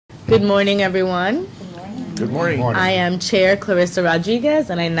Good morning, everyone. Good morning. I am Chair Clarissa Rodriguez,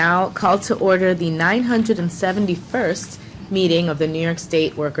 and I now call to order the 971st meeting of the New York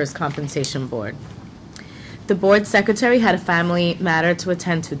State Workers' Compensation Board. The board secretary had a family matter to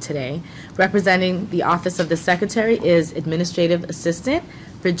attend to today. Representing the Office of the Secretary is Administrative Assistant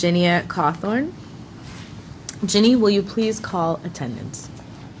Virginia Cawthorn. Ginny, will you please call attendance?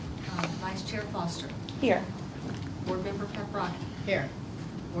 Vice Chair Foster. Here. Board Member Peprocki. Here.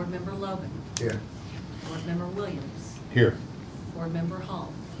 Board Member Logan. Here. Board Member Williams. Here. Board Member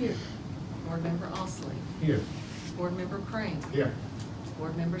Hall. Here. Board Member Osley. Here. Board Member Crane. Here.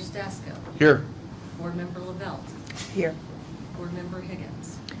 Board Member Stasko. Here. Board Member Lavelt. Here. Board Member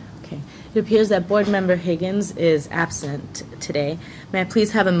Higgins. Okay. It appears that Board Member Higgins is absent today. May I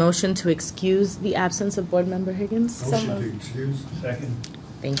please have a motion to excuse the absence of Board Member Higgins? Motion to excuse. Second.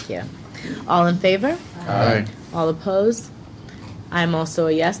 Thank you. All in favor? Aye. All opposed? I am also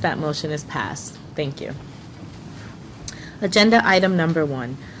a yes. That motion is passed. Thank you. Agenda item number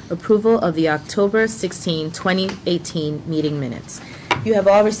 1, approval of the October 16, 2018 meeting minutes. You have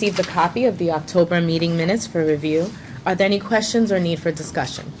all received a copy of the October meeting minutes for review. Are there any questions or need for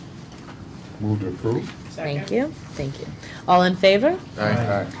discussion? Move to approve. Thank you. Thank you. All in favor?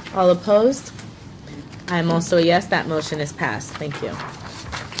 Aye. All opposed? I am also a yes. That motion is passed. Thank you.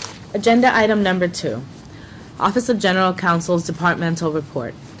 Agenda item number 2, Office of General Counsel's Departmental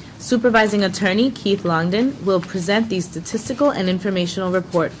Report. Supervising Attorney Keith Longden will present the statistical and informational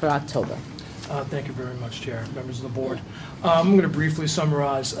report for October. Thank you very much, Chair, members of the board. I'm going to briefly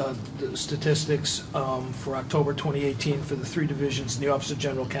summarize the statistics for October 2018 for the 3 divisions in the Office of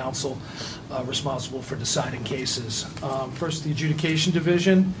General Counsel responsible for deciding cases. First, the Adjudication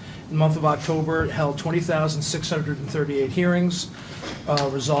Division in the month of October held 20,638 hearings,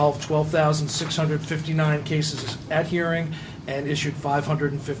 resolved 12,659 cases at hearing, and issued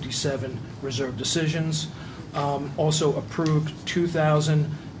 557 reserved decisions. Also approved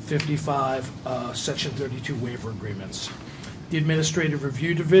 2,055 Section 32 waiver agreements. The Administrative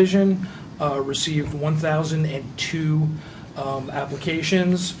Review Division received 1,002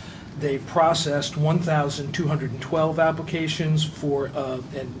 applications. They processed 1,212 applications for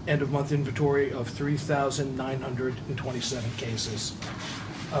an end-of-month inventory of 3,927 cases.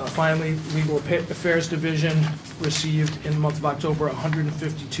 Finally, Legal Affairs Division received in the month of October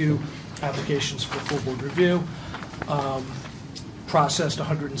 152 applications for full board review, processed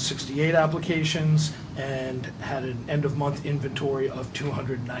 168 applications, and had an end-of-month inventory of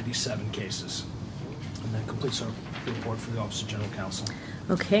 297 cases. And that completes our report for the Office of General Counsel.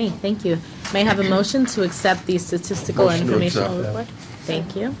 Okay, thank you. May I have a motion to accept the statistical and Motion to informational accept. report?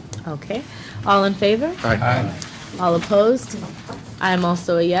 Thank you. Okay. All in favor? Aye. All opposed? I am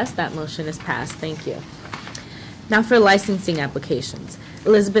also a yes. That motion is passed. Thank you. Now for licensing applications.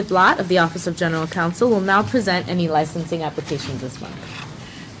 Elizabeth Lott of the Office of General Counsel will now present any licensing applications this month.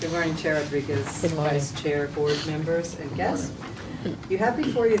 Good morning, Chair Rodriguez, Good morning. Vice Chair, board members, and guests. You have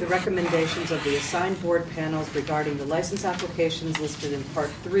before you the recommendations of the assigned board panels regarding the license applications listed in Part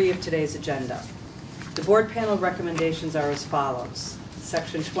 3 of today's agenda. The board panel recommendations are as follows.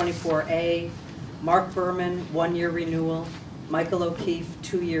 Section 24A, Mark Berman, 1-year renewal. Michael O'Keefe,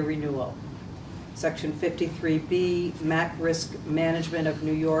 2-year renewal. Section 53B, Mac Risk Management of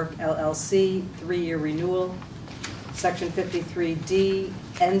New York, LLC, 3-year renewal. Section 53D,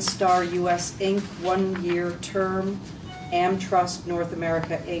 NSTAR US Inc., 1-year term. AmTrust North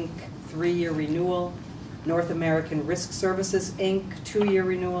America Inc., 3-year renewal. North American Risk Services Inc., 2-year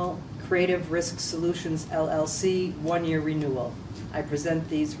renewal. Creative Risk Solutions LLC, 1-year renewal. I present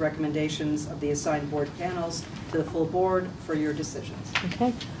these recommendations of the assigned board panels to the full board for your decisions.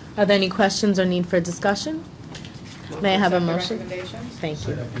 Okay. Are there any questions or need for discussion? May I have a motion? Thank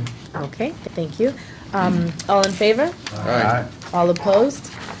you. Okay, thank you. All in favor? Aye. All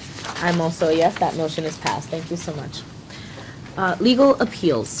opposed? I'm also a yes. That motion is passed. Thank you so much. Legal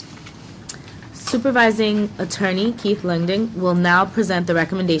appeals. Supervising Attorney Keith Longden will now present the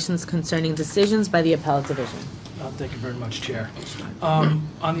recommendations concerning decisions by the Appellate Division. Thank you very much, Chair. On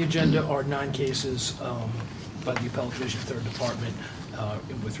the agenda are 9 cases by the Appellate Division, 3rd Department,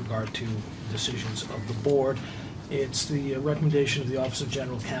 with regard to decisions of the board. It's the recommendation of the Office of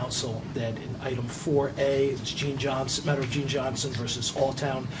General Counsel that in item 4A, it's matter of Gene Johnson versus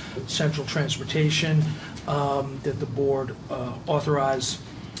Alltown Central Transportation, that the board authorize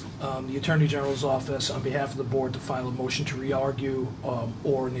the Attorney General's office on behalf of the board to file a motion to re-argue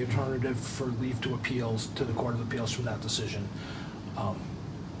or in the alternative for leave to appeals to the Court of Appeals from that decision.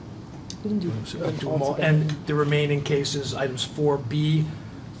 And the remaining cases, items 4B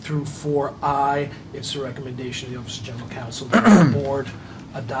through 4I, it's the recommendation of the Office of General Counsel that the board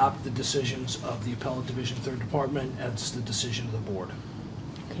adopt the decisions of the Appellate Division 3rd Department as the decision of the board.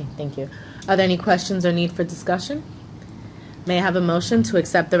 Okay, thank you. Are there any questions or need for discussion? May I have a motion to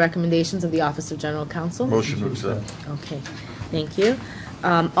accept the recommendations of the Office of General Counsel? Motion to accept. Okay, thank you.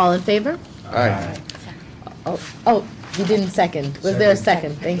 All in favor? Aye. Oh, you didn't second. Was there a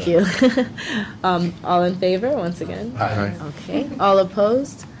second? Thank you. All in favor, once again? Aye. Okay, all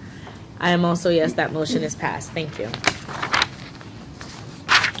opposed? I am also yes, that motion is passed. Thank you.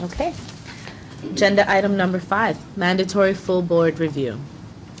 Okay. Agenda item number 5, mandatory full board review.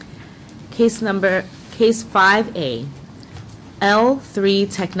 Case 5A,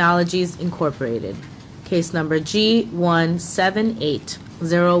 L3 Technologies Incorporated. Case number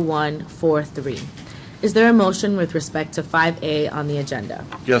G1780143. Is there a motion with respect to 5A on the agenda?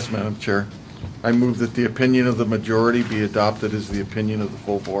 Yes, Madam Chair. I move that the opinion of the majority be adopted as the opinion of the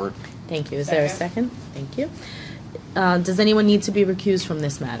full board. Thank you. Is there a second? Thank you. Does anyone need to be recused from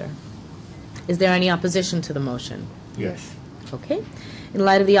this matter? Is there any opposition to the motion? Yes. Okay. In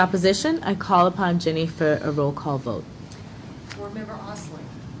light of the opposition, I call upon Ginny for a roll call vote. Board Member Osling.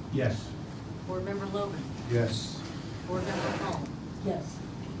 Yes. Board Member Logan. Yes. Board Member Hall. Yes.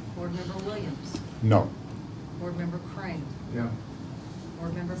 Board Member Williams. No. Board Member Crane. Yeah.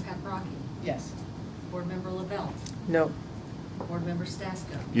 Board Member Paprocki. Yes. Board Member Lavelle. No. Board Member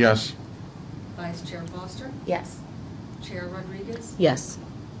Stasko. Yes. Vice Chair Foster. Yes. Chair Rodriguez. Yes.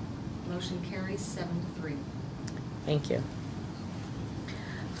 Motion carries 7-3. Thank you.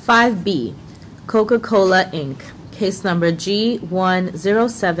 5B, Coca-Cola, Inc., case number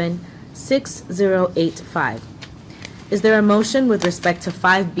G1076085. Is there a motion with respect to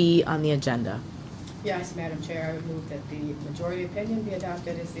 5B on the agenda? Yes, Madam Chair, I would move that the majority opinion be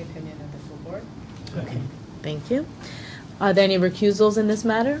adopted as the opinion of the full board. Thank you. Are there any recusals in this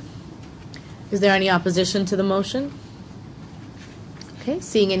matter? Is there any opposition to the motion? Okay,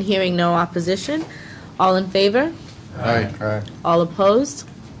 seeing and hearing no opposition, all in favor? Aye. Aye. All opposed?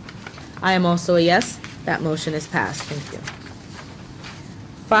 I am also a yes. That motion is passed. Thank you.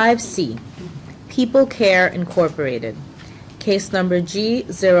 5C, People Care Incorporated, case number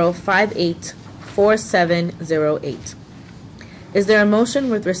G0584708. Is there a motion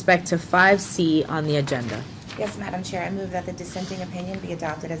with respect to 5C on the agenda? Yes, Madam Chair, I move that the dissenting opinion be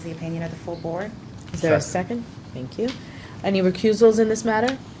adopted as the opinion of the full board. Is there a second? Thank you. Any recusals in this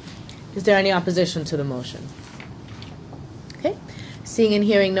matter? Is there any opposition to the motion? Okay. Seeing and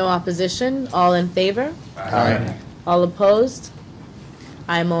hearing no opposition, all in favor? Aye. All opposed?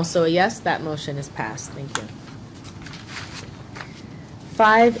 I am also a yes. That motion is passed. Thank you.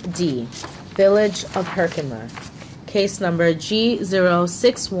 5D, Village of Herkimer, case number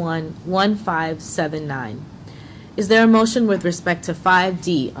G0611579. Is there a motion with respect to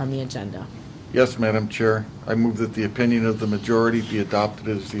 5D on the agenda? Yes, Madam Chair. I move that the opinion of the majority be adopted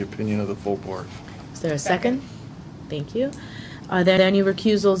as the opinion of the full board. Is there a second? Thank you. Are there any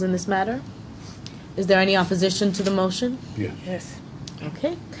recusals in this matter? Is there any opposition to the motion? Yes. Yes.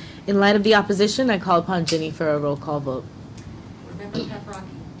 Okay. In light of the opposition, I call upon Ginny for a roll call vote. Board Member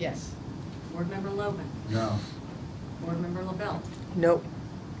Paprocki. Yes. Board Member Logan. No. Board Member Lavelle. No.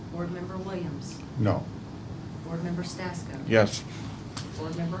 Board Member Williams. No. Board Member Stasko. Yes.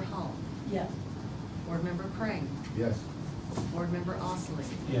 Board Member Hall. Yes. Board Member Crane. Yes. Board Member Osling.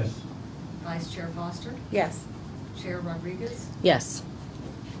 Yes. Vice Chair Foster. Yes. Chair Rodriguez. Yes.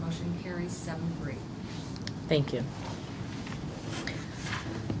 Motion carries 7-3. Thank you.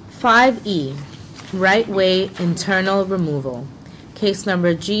 5E, Right-Way Internal Removal, case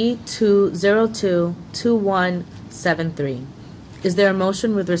number G2022173. Is there a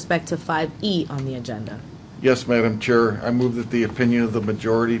motion with respect to 5E on the agenda? Yes, Madam Chair. I move that the opinion of the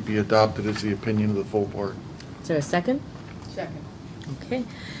majority be adopted as the opinion of the full board. Is there a second? Second. Okay.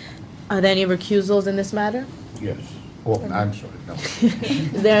 Are there any recusals in this matter? Yes. Oh, I'm sorry. No.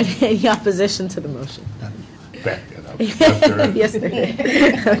 Is there any opposition to the motion? Back that up. Yes, there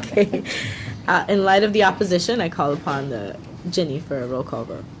is. Okay. In light of the opposition, I call upon Ginny for a roll call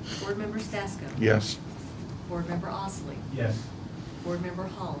vote. Board Member Stasko. Yes. Board Member Osling. Yes. Board Member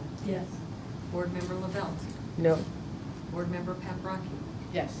Hall. Yes. Board Member Lavelle. No. Board Member Paprocki.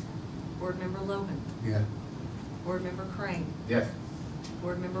 Yes. Board Member Logan. Yeah. Board Member Crane. Yes.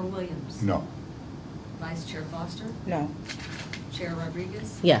 Board Member Williams. No. Vice Chair Foster. No. Chair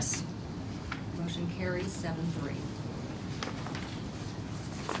Rodriguez. Yes. Motion carries 7-3.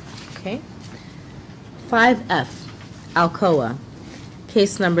 Okay. 5F, Alcoa,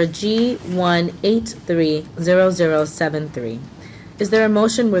 case number G1830073. Is there a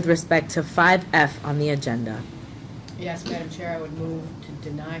motion with respect to 5F on the agenda? Yes, Madam Chair, I would move to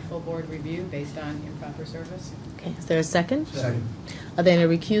deny full board review based on improper service. Okay, is there a second? Second. Are there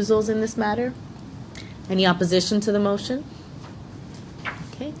any recusals in this matter? Any opposition to the motion?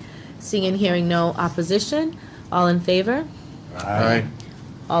 Okay, seeing and hearing no opposition, all in favor? Aye.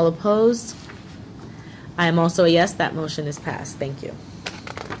 All opposed? I am also a yes, that motion is passed. Thank you.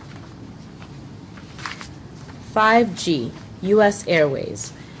 5G, U.S.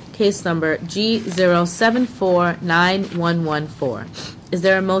 Airways, case number G07491114. Is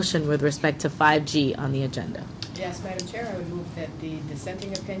there a motion with respect to 5G on the agenda? Yes, Madam Chair, I would move that the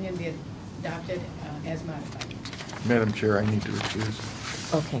dissenting opinion be adopted as modified. Madam Chair, I need to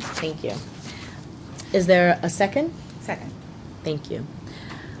recuse. Okay, thank you. Is there a second? Second. Thank you.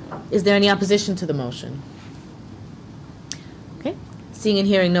 Is there any opposition to the motion? Okay, seeing and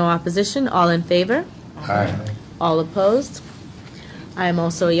hearing no opposition, all in favor? Aye. All opposed? I am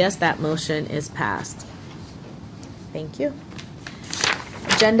also a yes, that motion is passed. Thank you.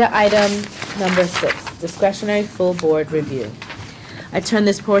 Agenda item number 6, discretionary full board review. I turn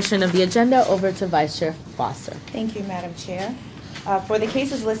this portion of the agenda over to Vice Chair Foster. Thank you, Madam Chair. For the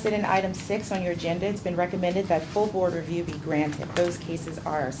cases listed in item 6 on your agenda, it's been recommended that full board review be granted. Those cases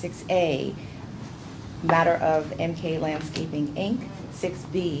are 6A, matter of MK Landscaping, Inc.,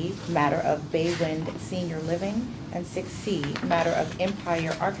 6B, matter of Baywind Senior Living, and 6C, matter of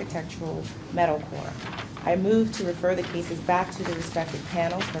Empire Architectural Metal Corp. I move to refer the cases back to the respective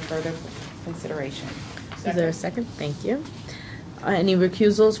panels for further consideration. Is there a second? Thank you. Any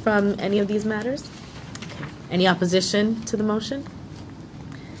recusals from any of these matters? Okay. Any opposition to the motion?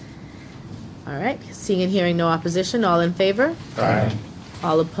 All right, seeing and hearing no opposition, all in favor? Aye.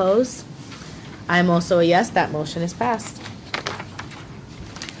 All opposed? I am also a yes, that motion is passed.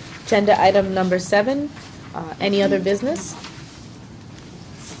 Agenda item number 7, any other business?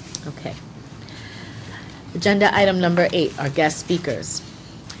 Okay. Agenda item number 8, our guest speakers.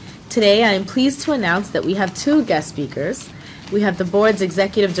 Today, I am pleased to announce that we have 2 guest speakers. We have the board's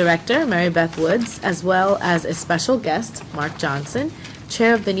executive director, Mary Beth Woods, as well as a special guest, Mark Johnson,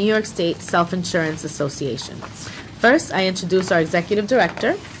 chair of the New York State Self-Insurance Association. First, I introduce our executive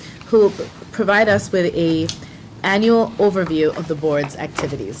director, who will provide us with an annual overview of the board's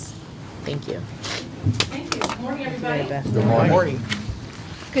activities. Thank you. Thank you. Good morning, everybody. Mary Beth. Good morning.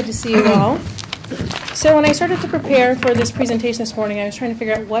 Good to see you all. So when I started to prepare for this presentation this morning, I was trying to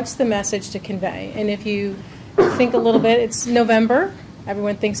figure out what's the message to convey. And if you think a little bit, it's November.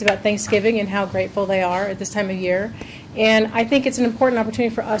 Everyone thinks about Thanksgiving and how grateful they are at this time of year. And I think it's an important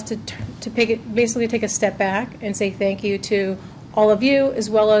opportunity for us to basically take a step back and say thank you to all of you, as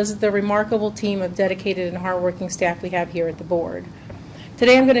well as the remarkable team of dedicated and hardworking staff we have here at the board.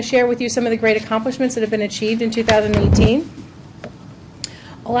 Today I'm going to share with you some of the great accomplishments that have been achieved in 2018.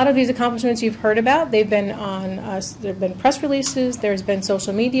 A lot of these accomplishments you've heard about. They've been on us. There have been press releases. There's been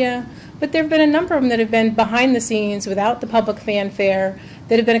social media. But there have been a number of them that have been behind the scenes without the public fanfare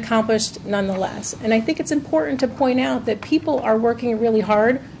that have been accomplished nonetheless. And I think it's important to point out that people are working really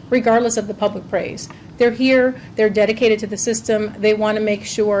hard regardless of the public praise. They're here. They're dedicated to the system. They want to make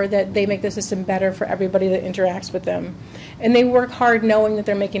sure that they make the system better for everybody that interacts with them. And they work hard knowing that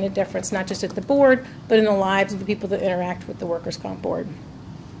they're making a difference, not just at the board, but in the lives of the people that interact with the Workers' Comp Board.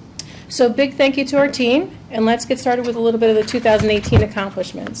 So big thank you to our team, and let's get started with a little bit of the 2018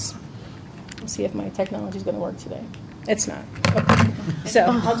 accomplishments. Let's see if my technology is going to work today. It's not. Okay. So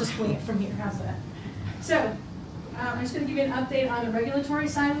I'll just wing it from here. How's that? So I'm just going to give you an update on the regulatory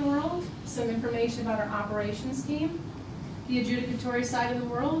side of the world, some information about our operations team, the adjudicatory side of the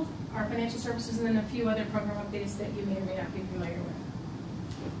world, our financial services, and then a few other program updates that you may or may not be familiar with.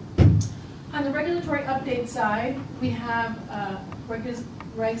 On the regulatory update side, we have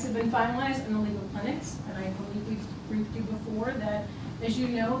regs have been finalized in the legal clinics, and I believe we've briefed you before that, as you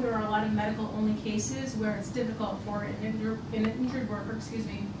know, there are a lot of medical-only cases where it's difficult for an injured worker,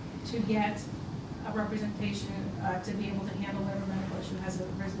 to get a representation to be able to handle whatever medical issue has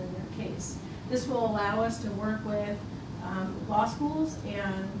arisen in their case. This will allow us to work with law schools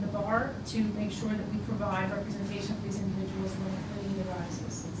and the bar to make sure that we provide representation for these individuals when the need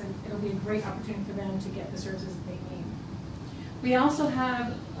arises. It'll be a great opportunity for them to get the services that they need. We also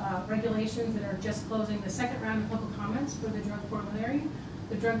have regulations that are just closing the second round of public comments for the drug formulary.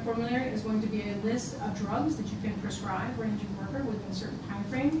 The drug formulary is going to be a list of drugs that you can prescribe for an injured worker within a certain time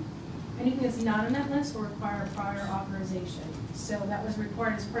frame. Anything that's not on that list will require prior authorization. So that was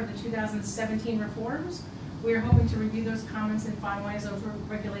required as part of the 2017 reforms. We are hoping to review those comments and finalize those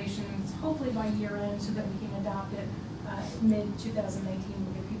regulations hopefully by year end so that we can adopt it mid-2019.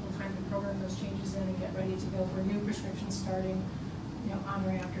 We'll give people time to program those changes in and get ready to go for new prescriptions starting on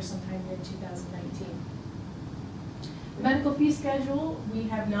or after sometime mid-2019. The medical fee schedule, we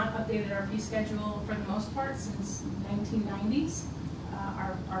have not updated our fee schedule for the most part since 1990s.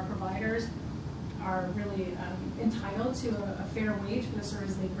 Our providers are really entitled to a fair wage for the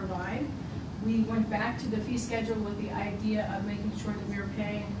service they provide. We went back to the fee schedule with the idea of making sure that we were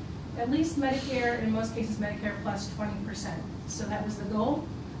paying at least Medicare, in most cases Medicare plus 20%. So that was the goal.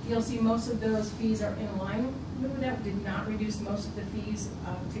 You'll see most of those fees are in line with that. We did not reduce most of the fees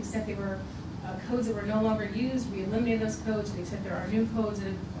to the extent they were codes that were no longer used. We eliminated those codes to the extent there are new codes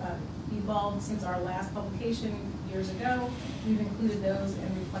that have evolved since our last publication years ago. We've included those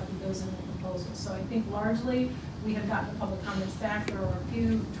and reflected those in the proposal. So I think largely we have gotten the public comments back. There are a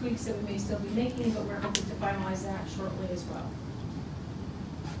few tweaks that we may still be making, but we're hoping to finalize that shortly as well.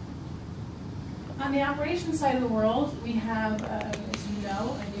 On the operations side of the world, we have, as you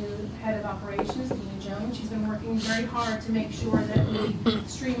know, a new head of operations, Dina Jones. She's been working very hard to make sure that we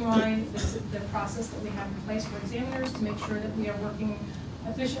streamline the process that we have in place for examiners, to make sure that we are working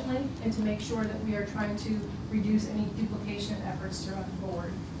efficiently, and to make sure that we are trying to reduce any duplication of efforts throughout the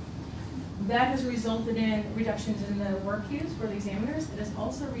board. That has resulted in reductions in the work queues for the examiners. It has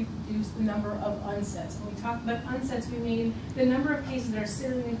also reduced the number of unsets. When we talk about unsets, we mean the number of cases that are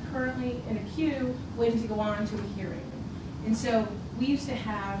sitting currently in a queue waiting to go on to a hearing. And so we used to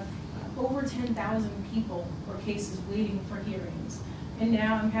have over 10,000 people or cases waiting for hearings. And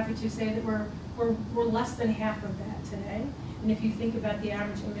now I'm happy to say that we're less than half of that today. And if you think about the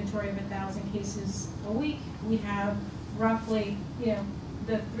average inventory of 1,000 cases a week, we have roughly,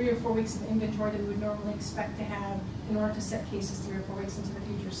 the 3 or 4 weeks of inventory that we would normally expect to have in order to set cases 3 or 4 weeks into the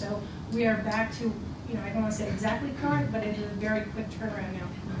future. So we are back to, I don't want to say exactly current, but it is a very quick turnaround now.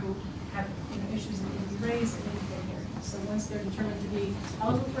 People who have issues that need to be raised and need to get hearings. So once they're determined to be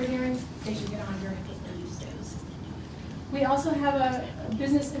eligible for a hearing, they should get on very quickly these days. We also have a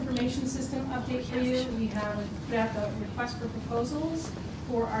business information system update for you. We have put out the request for proposals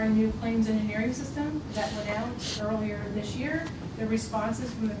for our new claims engineering system that went out earlier this year. The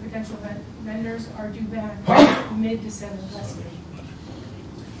responses from the potential vendors are due back mid-December last week.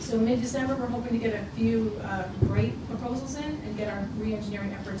 So mid-December, we're hoping to get a few great proposals in and get our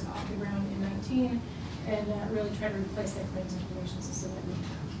re-engineering efforts off the ground in 19 and really try to replace that claims information system that we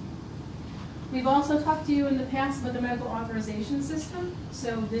have. We've also talked to you in the past about the medical authorization system.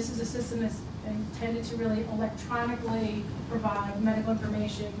 So this is a system that's intended to really electronically provide medical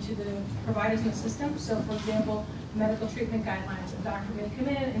information to the providers in the system. So for example, medical treatment guidelines. A doctor may come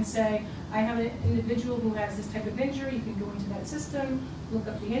in and say, I have an individual who has this type of injury. You can go into that system, look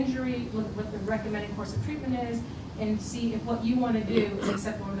up the injury, look at what the recommended course of treatment is, and see if what you want to do is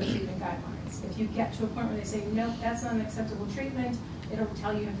acceptable under the treatment guidelines. If you get to a point where they say, no, that's not an acceptable treatment, it'll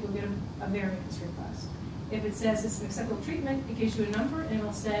tell you if you'll get a variance request. If it says it's an acceptable treatment, it gives you a number, and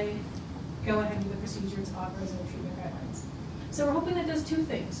it'll say, go ahead and do the procedure, it's authorized in the treatment guidelines. So we're hoping that does two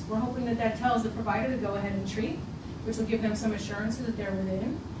things. We're hoping that that tells the provider to go ahead and treat, which will give them some assurances that they're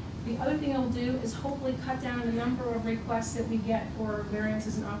within. The other thing it'll do is hopefully cut down the number of requests that we get for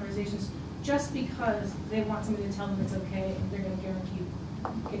variances and authorizations just because they want somebody to tell them it's okay and they're going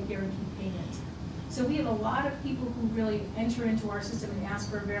to get guaranteed payment. So we have a lot of people who really enter into our system and ask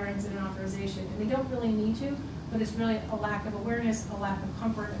for a variance and an authorization, and they don't really need to, but it's really a lack of awareness, a lack of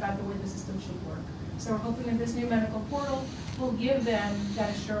comfort about the way the system should work. So we're hoping that this new medical portal will give them that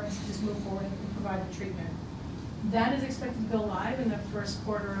assurance to just move forward and provide the treatment. That is expected to go live in the first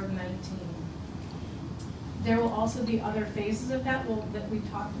quarter of 19. There will also be other phases of that that we've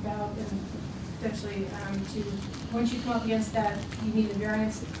talked about, and potentially once you come up against that, you need a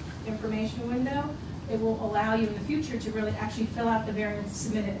variance information window. It will allow you in the future to really actually fill out the variance,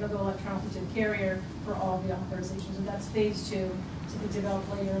 submit it, and it'll go electronically to the carrier for all of the authorizations. And that's phase 2 to be developed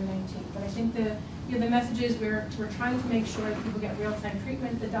later in 19. But I think the message is we're trying to make sure that people get real-time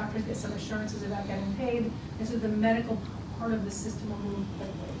treatment, the doctors get some assurances about getting paid, and so the medical part of the system will move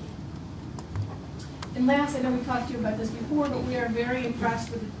quickly. And last, I know we talked to you about this before, but we are very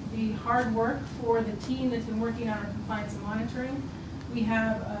impressed with the hard work for the team that's been working on our compliance and monitoring. We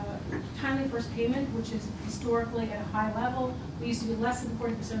have timely first payment, which is historically at a high level. We used to be less than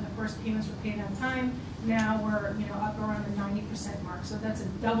 40% of the first payments were paid on time. Now we're up around the 90% mark. So that's a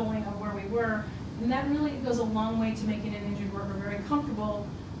doubling of where we were. And that really goes a long way to making an injured worker very comfortable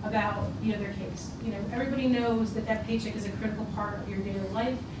about their case. Everybody knows that that paycheck is a critical part of your daily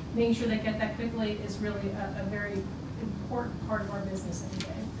life. Making sure they get that quickly is really a very important part of our business every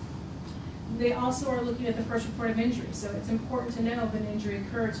day. They also are looking at the first report of injury. So it's important to know if an injury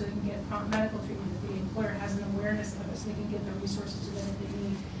occurred so they can get prompt medical treatment, that the employer has an awareness of it so they can get the resources to them if they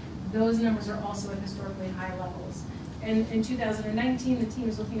need. Those numbers are also at historically high levels. And in 2019, the team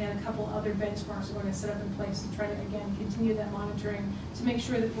is looking at a couple other benchmarks we're going to set up in place to try to, again, continue that monitoring to make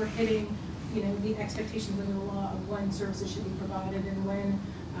sure that we're hitting, the expectations of the law of when services should be provided and when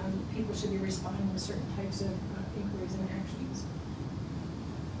people should be responding to certain types of inquiries and actions.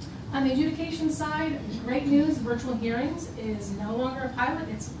 On the adjudication side, great news, virtual hearings is no longer a pilot,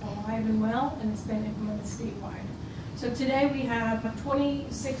 it's alive and well, and it's been implemented statewide. So today we have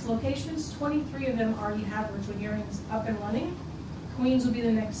 26 locations, 23 of them already have virtual hearings up and running. Queens will be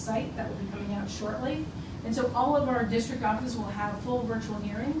the next site, that will be coming out shortly. And so all of our district offices will have full virtual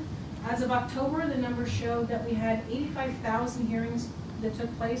hearing. As of October, the numbers showed that we had 85,000 hearings that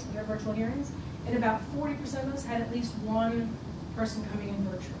took place, with our virtual hearings, and about 40% of those had at least one person coming in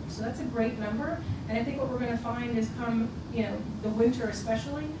virtually. So that's a great number, and I think what we're going to find is come, the winter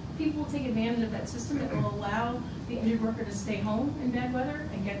especially, people will take advantage of that system. It will allow the injured worker to stay home in bad weather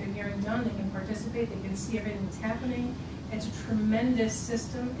and get their hearing done. They can participate, they can see everything that's happening. It's a tremendous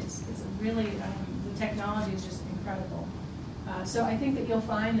system. It's a really, the technology is just incredible. So I think that you'll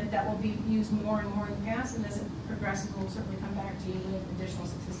find that that will be used more and more in the past, and as it progresses, we'll certainly come back to you with additional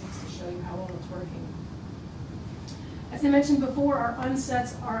statistics to show you how well it's working. As I mentioned before, our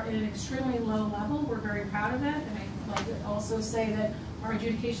unsets are at an extremely low level. We're very proud of that, and I'd like to also say that our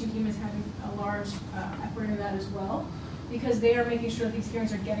adjudication team is having a large effort in that as well, because they are making sure these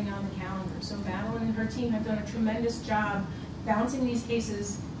hearings are getting on the calendar. So Madeline and her team have done a tremendous job bouncing these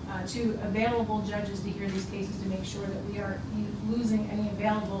cases to available judges to hear these cases to make sure that we aren't losing any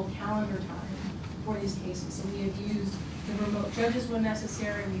available calendar time for these cases. So we have used the remote judges when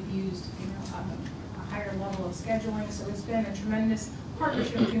necessary. We've used a higher level of scheduling. So it's been a tremendous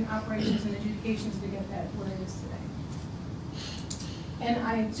partnership between operations and adjudications to get that what it is today. And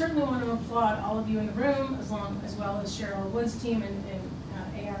I certainly want to applaud all of you in the room, as well as Cheryl Wood's team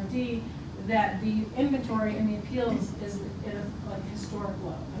and ARD, that the inventory and the appeals is at a historic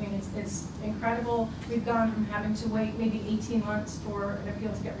low. I mean, it's incredible. We've gone from having to wait maybe 18 months for an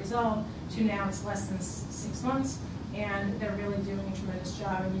appeal to get resolved to now it's less than 6 months, and they're really doing a tremendous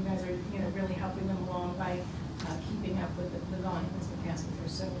job. And you guys are really helping them along by keeping up with the volume that's been passing through.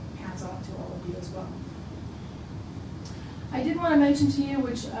 So hats off to all of you as well. I did want to mention to you,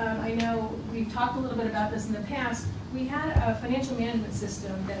 which I know we've talked a little bit about this in the past, we had a financial management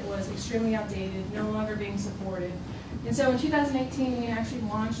system that was extremely outdated, no longer being supported. And so in 2018, we actually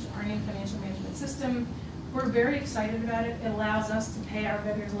launched our new financial management system. We're very excited about it. It allows us to pay our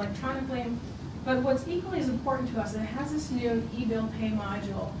vendors electronically. But what's equally as important to us, it has this new e-bill pay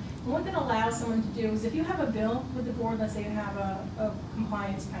module. And what that allows someone to do is if you have a bill with the board, let's say you have a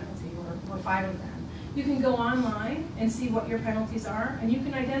compliance penalty or 5 of them, you can go online and see what your penalties are, and you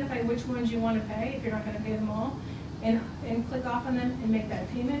can identify which ones you want to pay if you're not going to pay them all, and click off on them and make that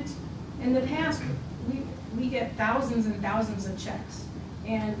payment. In the past, we get thousands and thousands of checks,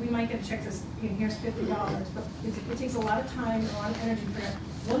 and we might get a check that's, here's $50, but it takes a lot of time, a lot of energy to figure out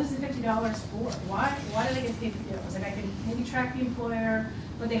what is the $50 for? Why did I get paid $50? Like I can maybe track the employer,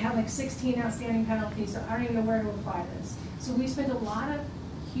 but they have like 16 outstanding penalties, so I don't even know where to apply this. So we spend a lot of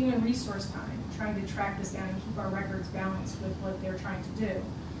human resource time trying to track this down and keep our records balanced with what they're trying to do.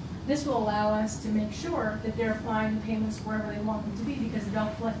 This will allow us to make sure that they're applying the payments wherever they want them to be, because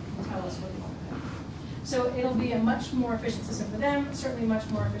they'll collect and tell us what they want to pay. So it'll be a much more efficient system for them, certainly much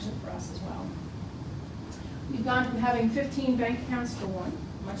more efficient for us as well. We've gone from having 15 bank accounts to 1,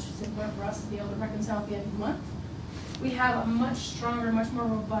 much simpler for us to be able to reconcile at the end of the month. We have a much stronger, much more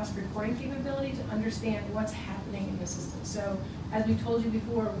robust reporting capability to understand what's happening in the system. So as we told you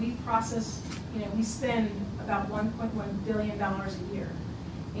before, we process, we spend about $1.1 billion a year,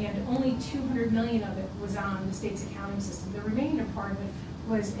 and only $200 million of it was on the state's accounting system. The remainder part of it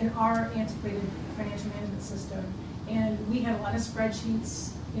was in our antiquated financial management system, and we had a lot of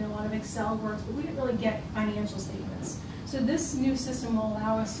spreadsheets, a lot of Excel works, but we didn't really get financial statements. So this new system will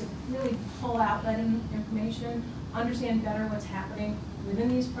allow us to really pull out that information, understand better what's happening within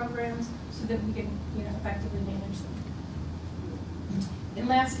these programs, so that we can effectively manage them. And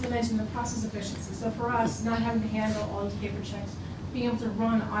lastly, I mentioned the process efficiency. So for us, not having to handle all these paper checks, being able to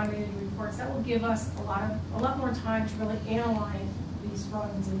run automated reports, that will give us a lot more time to really analyze these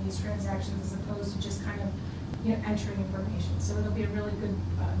funds and these transactions, as opposed to just kind of entering information. So it'll be a really good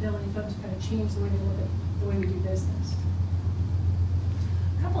ability for them to kind of change the way they look at the way we do business.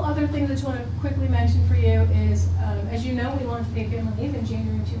 A couple other things I just want to quickly mention for you is, as you know, we launched Paid Family Leave in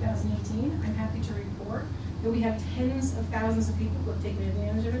January of 2018. I'm happy to report that we have tens of thousands of people who have taken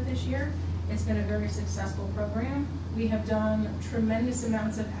advantage of it this year. It's been a very successful program. We have done tremendous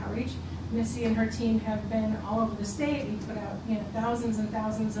amounts of outreach. Missy and her team have been all over the state. We put out, thousands and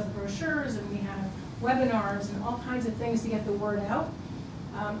thousands of brochures, and we have webinars and all kinds of things to get the word out.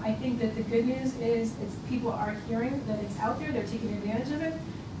 I think that the good news is people are hearing that it's out there, they're taking advantage of it.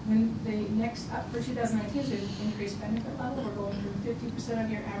 When the next up for 2019 is an increased benefit level. We're going from 50%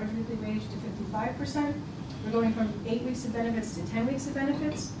 of your average weekly wage to 55%. We're going from 8 weeks of benefits to 10 weeks of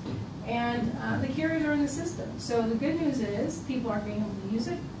benefits. And the carriers are in the system. So the good news is people are being able to use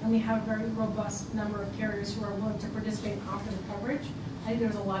it, and we have a very robust number of carriers who are willing to participate and offer the coverage. I think there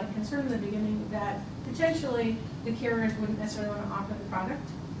was a lot of concern in the beginning that potentially the carriers wouldn't necessarily want to offer the product.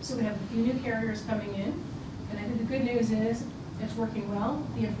 So we have a few new carriers coming in, and I think the good news is it's working well,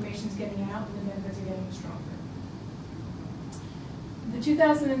 the information's getting out, and the benefits are getting stronger. The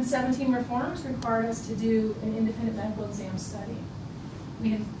 2017 reforms required us to do an independent medical exam study. We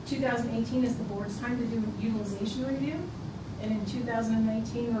had 2018 is the board's time to do a utilization review, and in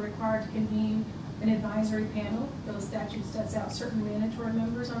 2019 we're required to convene an advisory panel. The statute sets out certain mandatory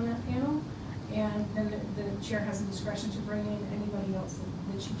members on that panel, and then the chair has the discretion to bring in anybody else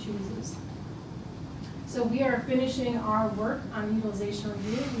that she chooses. So we are finishing our work on utilization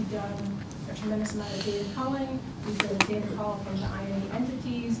review. We've done a tremendous amount of data culling. We've done a data call from the IME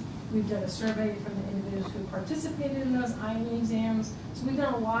entities. We've done a survey from the individuals who participated in those IME exams. So we've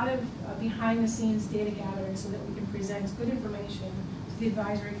done a lot of behind-the-scenes data gathering so that we can present good information to the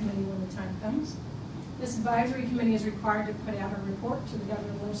advisory committee when the time comes. This advisory committee is required to put out a report to the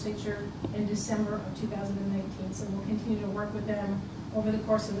governor and legislature in December of 2019. So we'll continue to work with them over the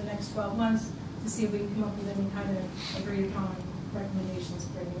course of the next 12 months to see if we can come up with any kind of agreed upon recommendations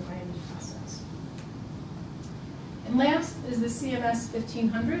for the IME process. And last is the CMS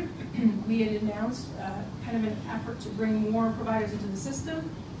 1500. We had announced kind of an effort to bring more providers into the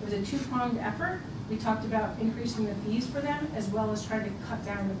system. It was a two-pronged effort. We talked about increasing the fees for them as well as trying to cut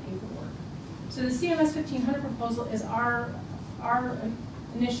down the paperwork. So the CMS 1500 proposal is our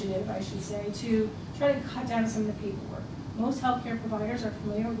initiative, I should say, to try to cut down some of the paperwork. Most healthcare providers are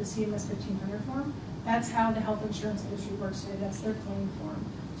familiar with the CMS 1500 form. That's how the health insurance industry works today. That's their claim form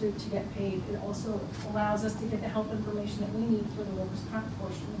to get paid. It also allows us to get the health information that we need for the workers' comp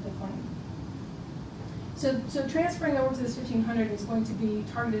portion of the claim. So transferring over to this 1500 is going to be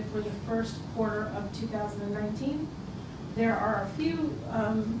targeted for the first quarter of 2019. There are a few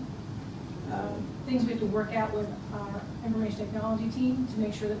things we have to work out with our information technology team to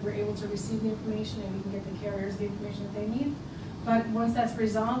make sure that we're able to receive the information and we can get the carriers the information that they need. But once that's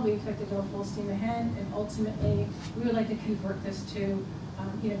resolved, we expect to go full steam ahead, and ultimately we would like to convert this to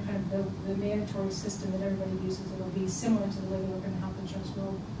kind of the mandatory system that everybody uses. It'll be similar to the way we work in the health insurance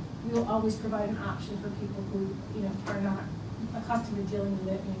world. We will always provide an option for people who are not accustomed to dealing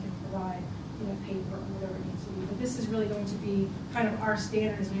with it, and we can provide paper or whatever it needs to be. But this is really going to be kind of our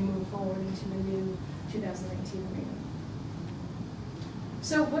standard as we move forward into the new 2019 agreement.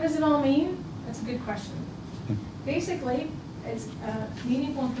 So what does it all mean? That's a good question. Basically, it's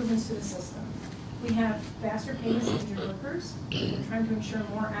meaningful improvements to the system. We have faster payments to injured workers. We're trying to ensure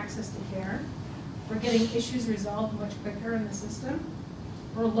more access to care. We're getting issues resolved much quicker in the system.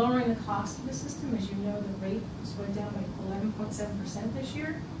 We're lowering the cost of the system. As you know, the rate went down by 11.7% this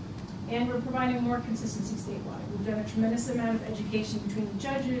year. And we're providing more consistency statewide. We've done a tremendous amount of education between the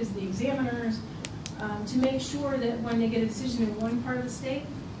judges, the examiners, to make sure that when they get a decision in one part of the state,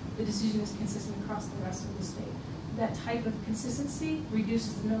 the decision is consistent across the rest of the state. That type of consistency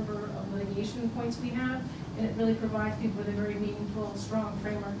reduces the number of litigation points we have, and it really provides people with a very meaningful, strong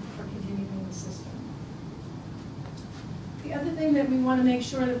framework for continuing the system. The other thing that we want to make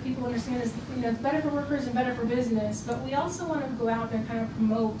sure that people understand is, it's better for workers and better for business, but we also want to go out and kind of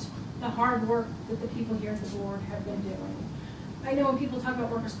promote the hard work that the people here at the board have been doing. I know when people talk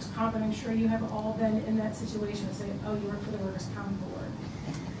about workers' comp, and I'm sure you have all been in that situation and say, oh, you work for the workers' comp board.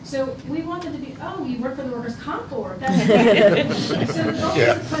 So we wanted to be, oh, you work for the workers' comp board. That's great. So the goal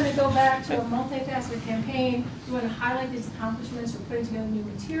is to kind of go back to a multifaceted campaign. We want to highlight these accomplishments. We're putting together new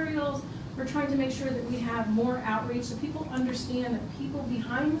materials. We're trying to make sure that we have more outreach so people understand that people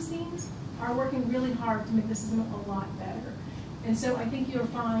behind the scenes are working really hard to make the system a lot better. And so I think you'll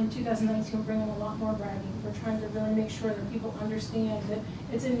find 2019 will bring in a lot more bragging. We're trying to really make sure that people understand that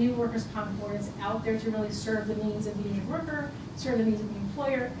it's a new workers' comp board. It's out there to really serve the needs of the injured worker, serve the needs of the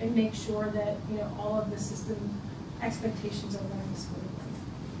employer, and make sure that all of the system expectations are running smoothly.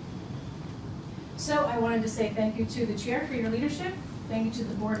 So I wanted to say thank you to the chair for your leadership. Thank you to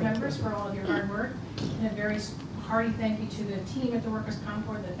the board members for all of your hard work, and a very hearty thank you to the team at the Workers' Comp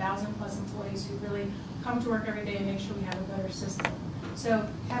Board, the 1,000+ employees who really come to work every day and make sure we have a better system. So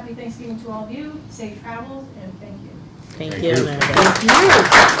happy Thanksgiving to all of you, safe travels, and thank you. Thank Thank you, you. Mary Beth.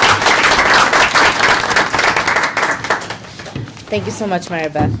 Thank you so much, Mary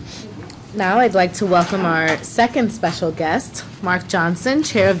Beth. Now I'd like to welcome our second special guest, Mark Johnson,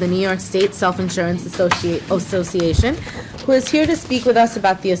 Chair of the New York State Self-Insurance Association, who is here to speak with us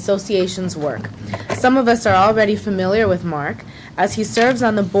about the association's work. Some of us are already familiar with Mark, as he serves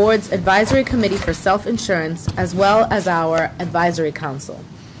on the board's Advisory Committee for Self-Insurance as well as our Advisory Council.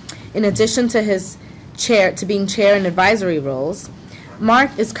 In addition to being chair in advisory roles,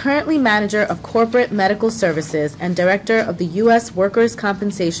 Mark is currently Manager of Corporate Medical Services and Director of the U.S. Workers'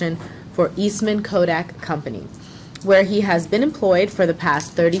 Compensation for Eastman Kodak Company, where he has been employed for the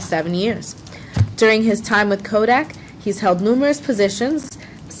past 37 years. During his time with Kodak, he's held numerous positions,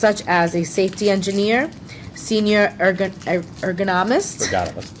 such as a safety engineer, senior ergonomist,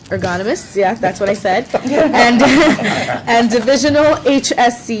 yeah, that's what I said, and divisional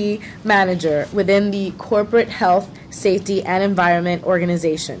HSC manager within the Corporate Health, Safety, and Environment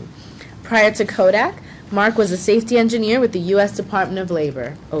Organization. Prior to Kodak, Mark was a safety engineer with the U.S. Department of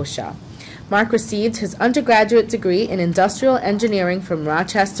Labor, OSHA. Mark received his undergraduate degree in industrial engineering from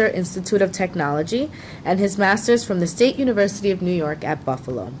Rochester Institute of Technology and his master's from the State University of New York at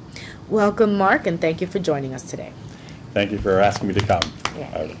Buffalo. Welcome, Mark, and thank you for joining us today. Thank you for asking me to come.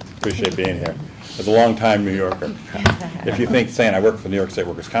 I appreciate being here. As a long-time New Yorker, if you think saying I work for the New York State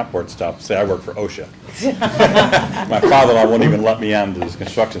Workers' Comp Board stuff, say I work for OSHA. My father-in-law wouldn't even let me on to his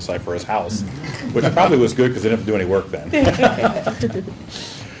construction site for his house, which probably was good because they didn't have to do any work then.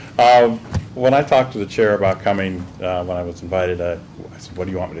 When I talked to the chair about coming, when I was invited, I said, what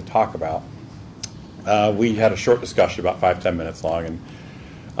do you want me to talk about? We had a short discussion, about 5-10 minutes long,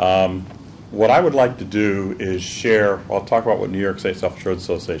 and what I would like to do is share, I'll talk about what New York State Self-Insurance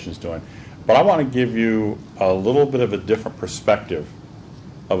Association is doing, but I want to give you a little bit of a different perspective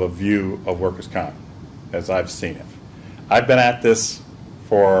of a view of workers' comp as I've seen it. I've been at this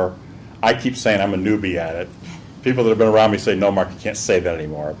for, I keep saying I'm a newbie at it. People that have been around me say, no, Mark, you can't say that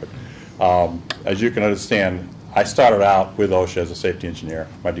anymore. But as you can understand, I started out with OSHA as a safety engineer.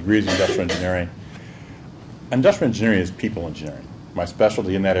 My degree is in industrial engineering. Industrial engineering is people engineering. My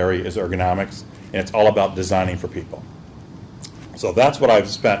specialty in that area is ergonomics, and it's all about designing for people. So that's what I've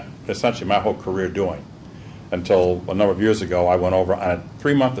spent essentially my whole career doing until a number of years ago I went over on a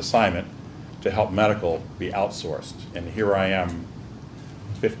 3-month assignment to help medical be outsourced. And here I am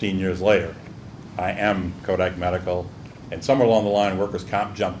 15 years later. I am Kodak Medical, and somewhere along the line workers'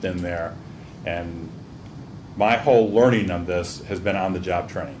 comp jumped in there, and my whole learning on this has been on-the-job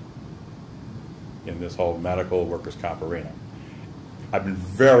training in this whole medical workers' comp arena. I've been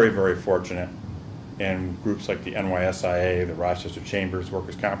very, very fortunate in groups like the NYSIA, the Rochester Chambers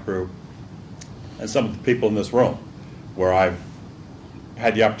Workers' Comp Group, and some of the people in this room, where I've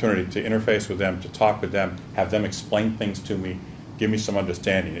had the opportunity to interface with them, to talk with them, have them explain things to me, give me some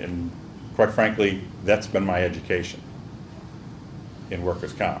understanding, and quite frankly, that's been my education in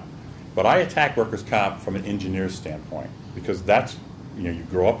workers' comp. But I attack workers' comp from an engineer's standpoint, because that's, you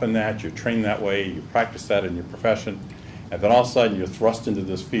grow up in that, you're trained that way, you practice that in your profession, and then all of a sudden you're thrust into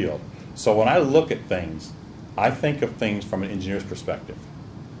this field. So when I look at things, I think of things from an engineer's perspective.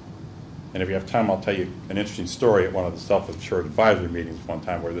 And if you have time, I'll tell you an interesting story at one of the self-insured advisory meetings one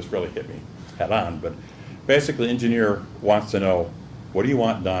time where this really hit me head on. But basically, the engineer wants to know, what do you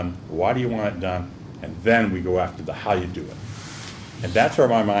want done? Why do you want it done? And then we go after the how you do it. And that's where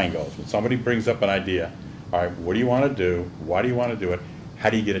my mind goes. When somebody brings up an idea, all right, what do you want to do? Why do you want to do it? How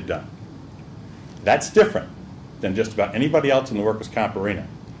do you get it done? That's different than just about anybody else in the workers' comp arena.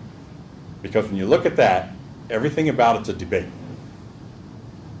 Because when you look at that, everything about it's a debate.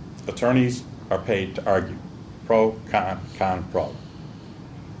 Attorneys are paid to argue. Pro, con, pro.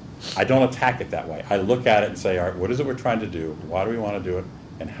 I don't attack it that way. I look at it and say, all right, what is it we're trying to do? Why do we want to do it?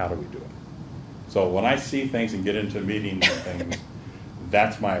 And how do we do it? So when I see things and get into meetings and things,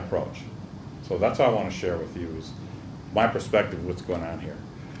 that's my approach. So that's what I want to share with you is my perspective of what's going on here.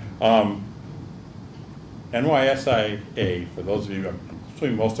 NYSIA, for those of you, I'm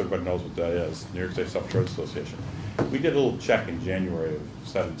assuming most everybody knows what that is, New York State Self-Insurance Association. We did a little check in January of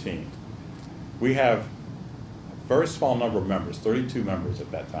 17. We have a very small number of members, 32 members at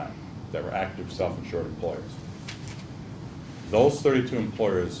that time, that were active self-insured employers. Those 32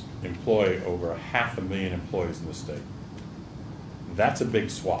 employers employ over 500,000 employees in the state. That's a big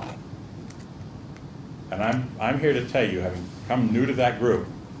swath. And I'm here to tell you, having come new to that group,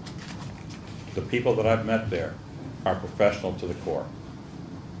 the people that I've met there are professional to the core.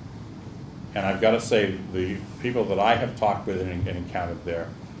 And I've got to say, the people that I have talked with and encountered there,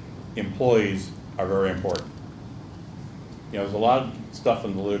 employees are very important. There's a lot of stuff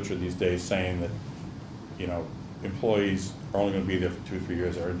in the literature these days saying that, employees are only going to be there for 2 or 3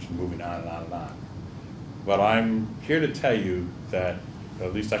 years, they're interested in moving on and on and on. But I'm here to tell you that,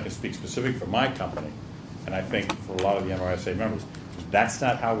 at least I can speak specific for my company, and I think for a lot of the NYSA members, that's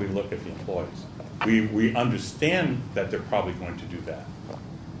not how we look at the employees. We understand that they're probably going to do that.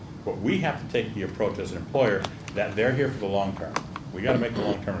 But we have to take the approach as an employer that they're here for the long term. We got to make a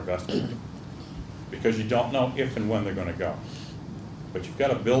long-term investment because you don't know if and when they're going to go. But you've got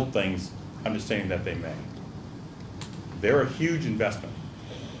to build things understanding that they may. They're a huge investment.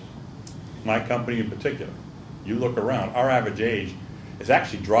 My company in particular, you look around, our average age has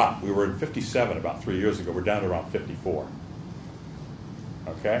actually dropped. We were at 57 about 3 years ago. We're down to around 54.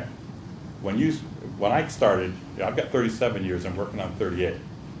 Okay? When I started, I've got 37 years. I'm working on 38.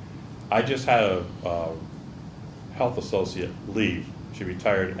 I just had a health associate leave. She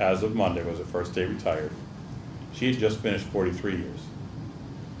retired as of Monday, was her first day retired. She had just finished 43 years.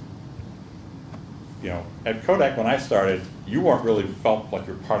 You know, at Kodak when I started, you weren't really felt like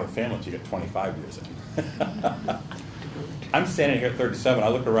you're part of the family until you get 25 years in. I'm standing here at 37. I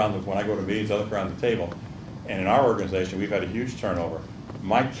look around, when I go to meetings, I look around the table, and in our organization, we've had a huge turnover.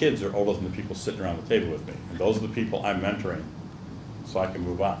 My kids are older than the people sitting around the table with me, and those are the people I'm mentoring so I can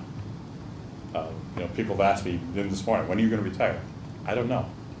move on. You know, people have asked me this morning, when are you going to retire? I don't know.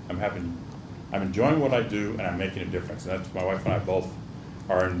 I'm enjoying what I do, and I'm making a difference. And that's my wife and I both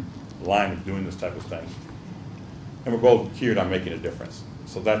are in line with doing this type of thing. And we're both geared on making a difference.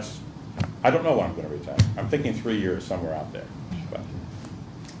 So I don't know when I'm going to retire. I'm thinking 3 years, somewhere out there. But,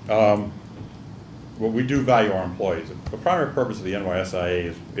 well, we do value our employees. The primary purpose of the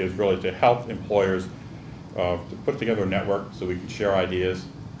NYSIA is really to help employers to put together a network so we can share ideas,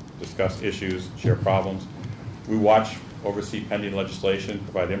 discuss issues, share problems. We watch, oversee pending legislation,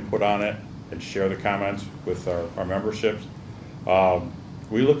 provide input on it, and share the comments with our memberships.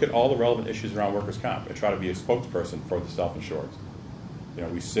 We look at all the relevant issues around workers' comp and try to be a spokesperson for the self-insured. You know,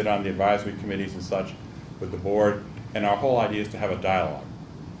 we sit on the advisory committees and such with the board, and our whole idea is to have a dialogue.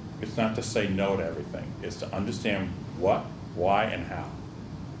 It's not to say no to everything. It's to understand what, why, and how.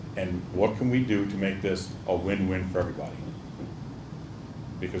 And what can we do to make this a win-win for everybody?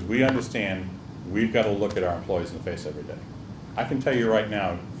 Because we understand we've got to look at our employees in the face every day. I can tell you right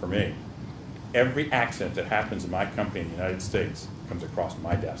now, for me, every accident that happens in my company in the United States comes across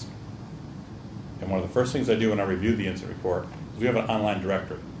my desk. And one of the first things I do when I review the incident report is we have an online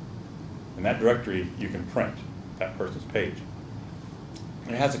directory. In that directory, you can print that person's page.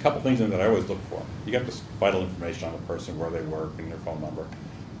 And it has a couple things in it that I always look for. You got this vital information on the person, where they work, and their phone number.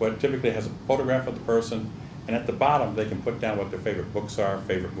 But typically it has a photograph of the person, and at the bottom they can put down what their favorite books are,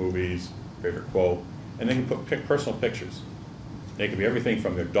 favorite movies, favorite quote, and they can put personal pictures. They can be everything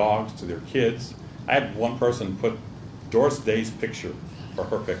from their dogs to their kids. I had one person put Doris Day's picture for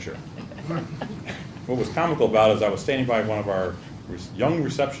her picture. What was comical about it is I was standing by one of our young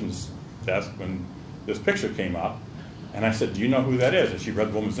receptionist desk when this picture came up, and I said, "Do you know who that is?" And she read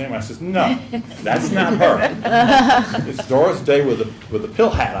the woman's name. I said, "No, that's not her. It's Doris Day with a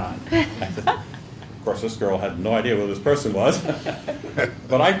pill hat on." I said, of course, this girl had no idea who this person was.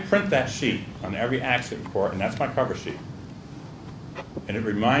 But I print that sheet on every accident report, and that's my cover sheet. And it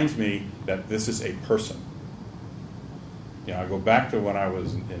reminds me that this is a person. You know, I go back to when I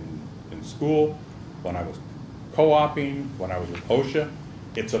was in school, when I was co-oping, when I was with OSHA.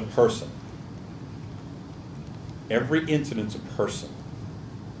 It's a person. Every incident's a person.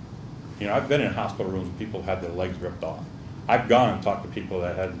 You know, I've been in hospital rooms where people had their legs ripped off. I've gone and talked to people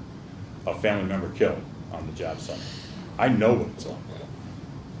that had a family member killed on the job site. I know what it's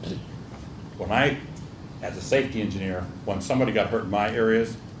like. When I, as a safety engineer, when somebody got hurt in my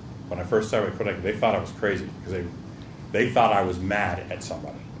areas, when I first started with Kodak, they thought I was crazy because they thought I was mad at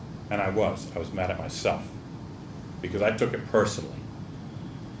somebody. And I was mad at myself because I took it personally.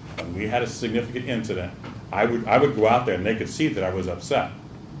 When we had a significant incident, I would go out there and they could see that I was upset.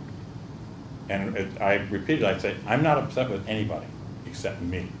 And I repeated, I'd say, I'm not upset with anybody except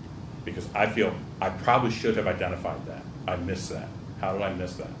me, because I feel I probably should have identified that. I missed that. How did I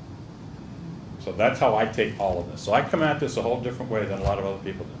miss that? So that's how I take all of this. So I come at this a whole different way than a lot of other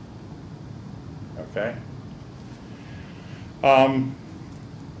people do. Okay?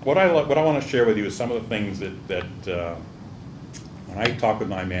 What I want to share with you is some of the things that when I talk with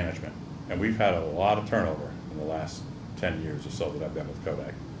my management, and we've had a lot of turnover in the last 10 years or so that I've been with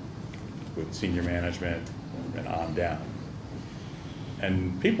Kodak, with senior management and on down.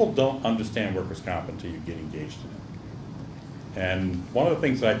 And people don't understand workers' comp until you get engaged in it. And one of the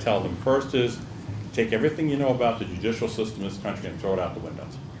things that I tell them first is, take everything you know about the judicial system in this country and throw it out the window.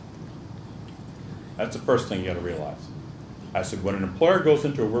 That's the first thing you got to realize. I said, when an employer goes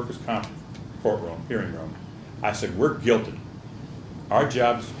into a workers' comp courtroom, hearing room, I said, we're guilty. Our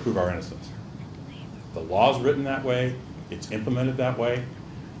job is to prove our innocence. The law's written that way, it's implemented that way,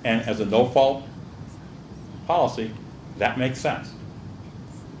 and as a no-fault policy, that makes sense.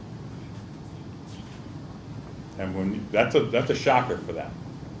 And when that's a shocker for them,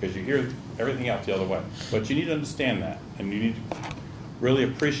 because you hear everything else the other way. But you need to understand that, and you need to really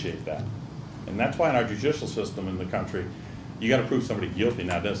appreciate that. And that's why in our judicial system in the country, you got to prove somebody guilty,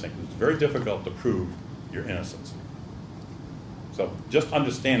 not innocent. It's very difficult to prove your innocence. So just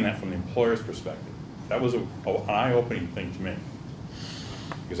understand that from the employer's perspective. That was an eye-opening thing to me,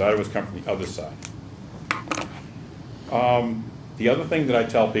 because I always come from the other side. The other thing that I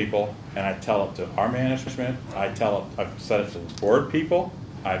tell people, and I tell it to our management, I've said it to the board people,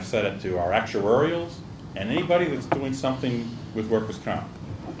 I've said it to our actuarials, and anybody that's doing something with workers' comp.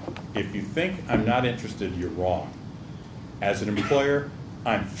 If you think I'm not interested, you're wrong. As an employer,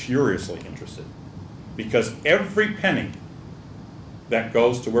 I'm furiously interested, because every penny that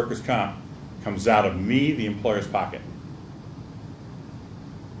goes to workers' comp comes out of me, the employer's pocket.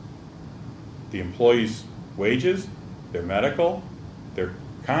 The employee's wages, their medical, their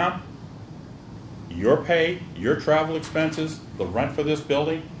comp, your pay, your travel expenses, the rent for this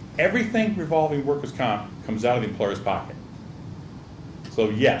building, everything revolving workers' comp comes out of the employer's pocket. So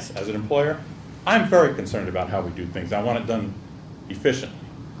yes, as an employer, I'm very concerned about how we do things. I want it done efficiently.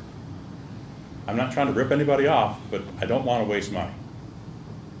 I'm not trying to rip anybody off, but I don't want to waste money.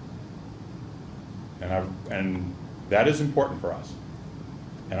 And that is important for us.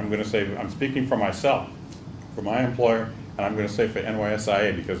 And I'm going to say, I'm speaking for myself, for my employer, and I'm going to say for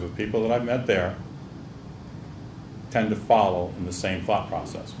NYSIA, because the people that I've met there tend to follow in the same thought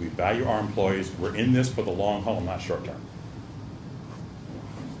process. We value our employees. We're in this for the long haul, not short term.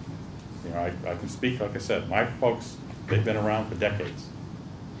 You know, I can speak, like I said, my folks, they've been around for decades.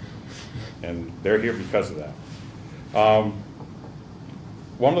 And they're here because of that.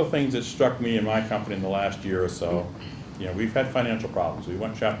 One of the things that struck me in my company in the last year or so, you know, we've had financial problems. We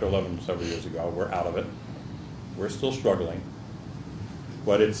went Chapter 11 several years ago. We're out of it. We're still struggling.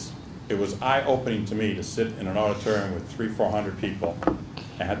 But it was eye-opening to me to sit in an auditorium with 300-400 people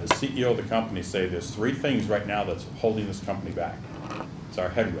and have the CEO of the company say there's 3 things right now that's holding this company back. It's our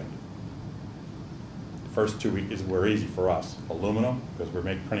headwind. The first 2 were easy for us. Aluminum, because we're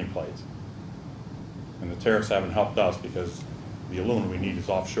making printing plates. And the tariffs haven't helped us because the aluminum we need is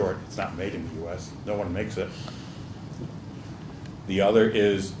offshore. It's not made in the U.S. No one makes it. The other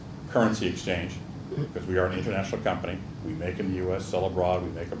is currency exchange, because we are an international company. We make in the U.S., sell abroad. We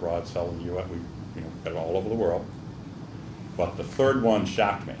make abroad, sell in the U.S. We get it all over the world. But the third one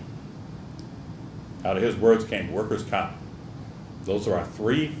shocked me. Out of his words came workers' comp. Those are our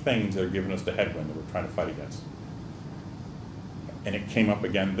 3 things that are giving us the headwind that we're trying to fight against. And it came up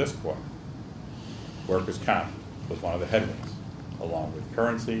again this quarter. Workers' comp was one of the headwinds, along with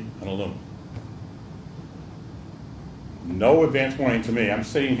currency and aluminum. No advance warning to me. I'm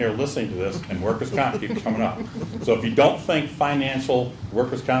sitting here listening to this, and workers' comp keeps coming up. So if you don't think financial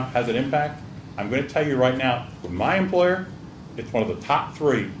workers' comp has an impact, I'm going to tell you right now, with my employer, it's one of the top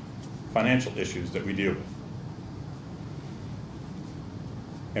 3 financial issues that we deal with.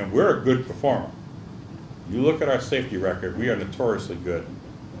 And we're a good performer. You look at our safety record, we are notoriously good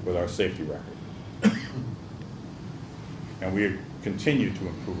with our safety record. And we continue to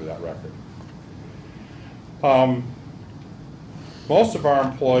improve with that record. Most of our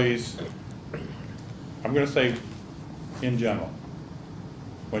employees, I'm going to say in general,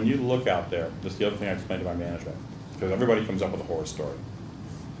 when you look out there, this is the other thing I explained to my management, because everybody comes up with a horror story.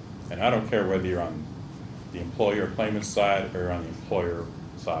 And I don't care whether you're on the employer claimant side or on the employer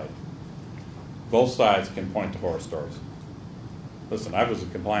side. Both sides can point to horror stories. Listen, I was a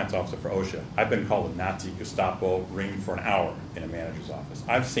compliance officer for OSHA. I've been called a Nazi Gestapo ring for an hour in a manager's office.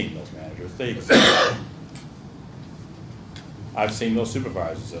 I've seen those managers. They exist. I've seen those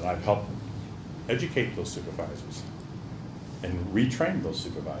supervisors, and I've helped educate those supervisors and retrain those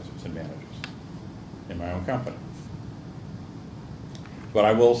supervisors and managers in my own company. But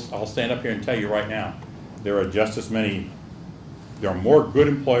I'll stand up here and tell you right now, there are just as many, there are more good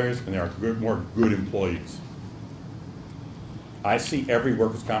employers and there are more good employees. I see every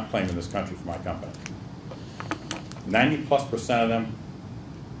workers' comp claim in this country for my company. 90+% of them,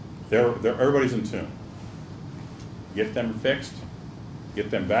 everybody's in tune. Get them fixed, get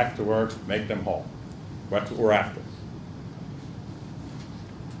them back to work, make them whole. That's what we're after.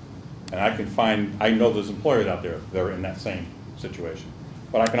 And I know there's employers out there that are in that same situation.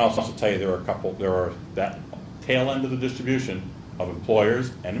 But I can also tell you there are that tail end of the distribution of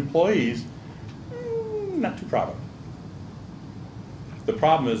employers and employees, not too proud of. The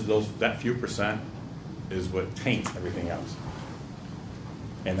problem is that few percent, is what taints everything else.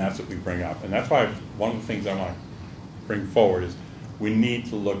 And that's what we bring up. And that's why one of the things I want to bring forward is we need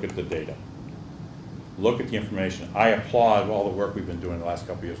to look at the data. Look at the information. I applaud all the work we've been doing the last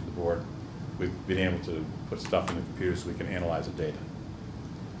couple of years with the board. We've been able to put stuff in the computer so we can analyze the data.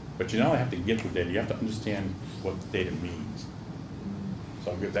 But you not only have to get the data, you have to understand what the data means.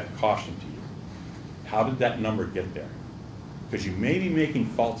 So I'll give that caution to you. How did that number get there? Because you may be making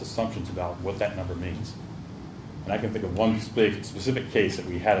false assumptions about what that number means. And I can think of one specific case that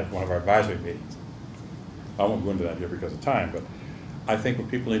we had at one of our advisory meetings. I won't go into that here because of time, but I think what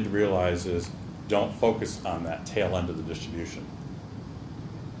people need to realize is don't focus on that tail end of the distribution.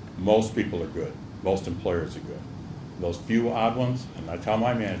 Most people are good. Most employers are good. Those few odd ones, and I tell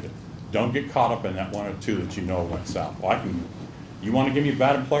my manager, don't get caught up in that one or two that you know went south. Well, you want to give me a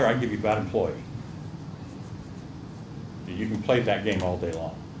bad employer, I can give you a bad employee. You can play that game all day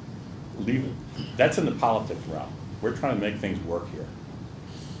long. Leave it. That's in the politics realm. We're trying to make things work here.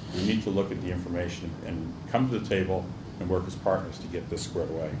 We need to look at the information and come to the table and work as partners to get this squared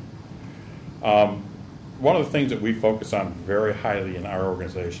away. One of the things that we focus on very highly in our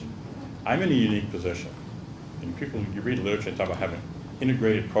organization, I'm in a unique position. And you read literature and talk about having an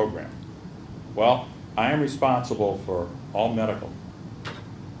integrated program. Well, I am responsible for all medical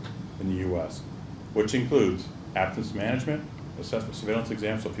in the U.S., which includes absence management, assessment surveillance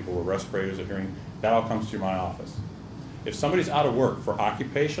exams, so people with respirators or hearing, that all comes through my office. If somebody's out of work for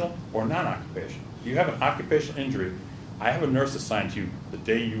occupational or non-occupational, if you have an occupational injury, I have a nurse assigned to you the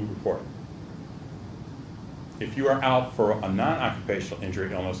day you report it. If you are out for a non-occupational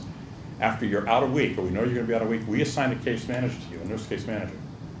injury illness, after you're out a week, or we know you're going to be out a week, we assign a case manager to you, a nurse case manager.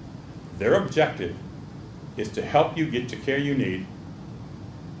 Their objective is to help you get the care you need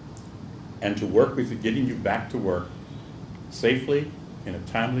and to work with you, getting you back to work safely, in a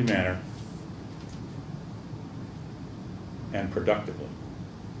timely manner, and productively.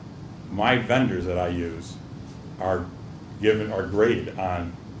 My vendors that I use are graded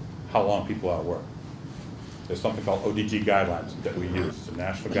on how long people are at work. There's something called ODG guidelines that we use. It's a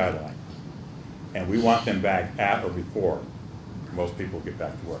national guideline. And we want them back at or before most people get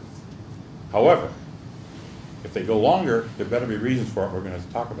back to work. However, if they go longer, there better be reasons for it we're going to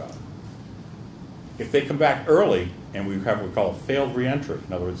talk about. If they come back early and we have what we call a failed reentry,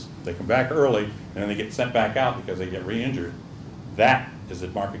 in other words, they come back early and then they get sent back out because they get re-injured, that is a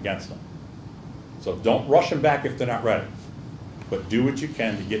mark against them. So don't rush them back if they're not ready, but do what you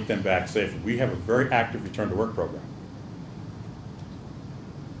can to get them back safely. We have a very active return to work program.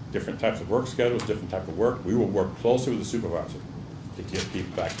 Different types of work schedules, different type of work. We will work closely with the supervisor to get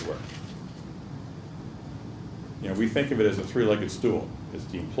people back to work. You know, we think of it as a three-legged stool. It's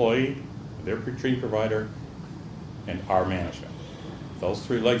the employee, their treating provider, and our management. Those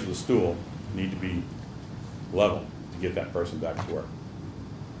three legs of the stool need to be level to get that person back to work.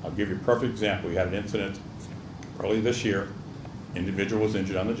 I'll give you a perfect example. We had an incident early this year. Individual was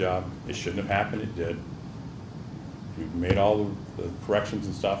injured on the job. It shouldn't have happened. It did. We've made all the corrections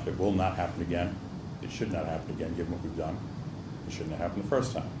and stuff. It will not happen again. It should not happen again, given what we've done. It shouldn't have happened the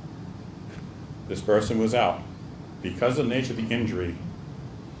first time. This person was out. Because of the nature of the injury,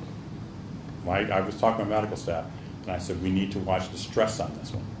 I was talking to my medical staff, and I said, we need to watch the stress on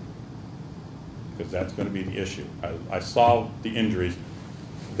this one, because that's going to be the issue. I saw the injuries.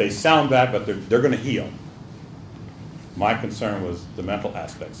 They sound bad, but they're going to heal. My concern was the mental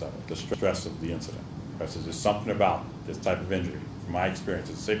aspects of it, the stress of the incident. Because there's something about this type of injury, from my experience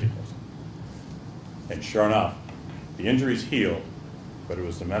as a safety person. And sure enough, the injuries healed, but it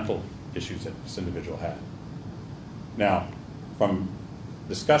was the mental issues that this individual had. Now, from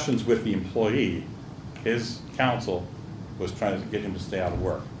discussions with the employee, his counsel was trying to get him to stay out of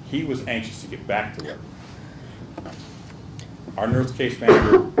work. He was anxious to get back to work. Our nurse case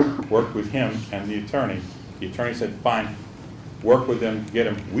manager worked with him and the attorney. The attorney said, fine, work with him, get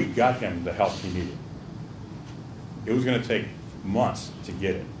him. We got him the help he needed. It was going to take months to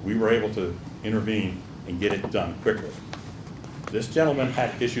get it. We were able to intervene and get it done quickly. This gentleman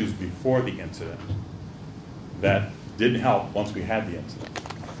had issues before the incident that didn't help once we had the incident.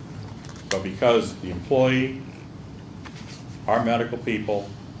 But because the employee, our medical people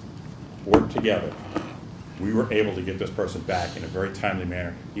worked together, we were able to get this person back in a very timely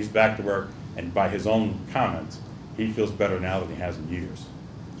manner. He's back to work, and by his own comments, he feels better now than he has in years.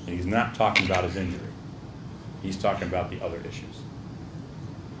 And he's not talking about his injury. He's talking about the other issues.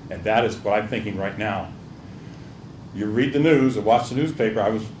 And that is what I'm thinking right now. You read the news or watch the newspaper. I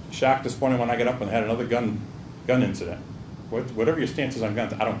was shocked this morning when I got up and had another gun incident. Whatever your stance is on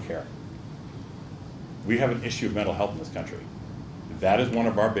guns, I don't care. We have an issue of mental health in this country. That is one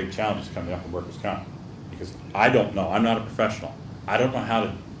of our big challenges coming up in workers' comp. because I don't know. I'm not a professional. I don't know how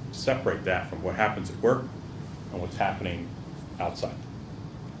to separate that from what happens at work and what's happening outside.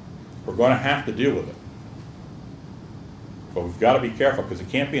 We're going to have to deal with it. But we've got to be careful because it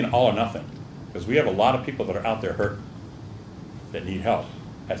can't be an all or nothing. Because we have a lot of people that are out there hurt that need help.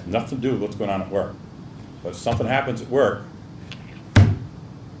 It has nothing to do with what's going on at work. But if something happens at work,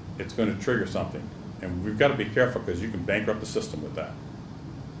 it's going to trigger something. And we've got to be careful because you can bankrupt the system with that.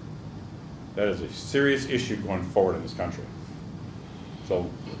 That is a serious issue going forward in this country. So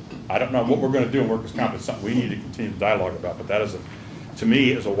I don't know what we're going to do in workers' comp. It's something we need to continue the dialogue about, but that is, to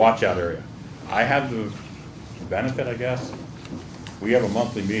me, is a watch-out area. I have the benefit, I guess. We have a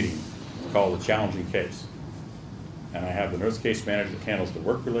monthly meeting called the Challenging Case. And I have the nurse case manager that handles the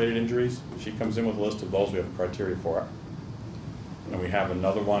work-related injuries. She comes in with a list of those. We have a criteria for it. And we have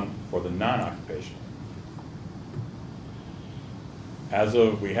another one for the non-occupational.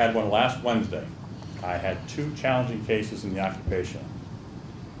 We had one last Wednesday. I had 2 challenging cases in the occupational.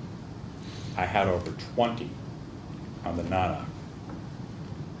 I had over 20 on the non-occ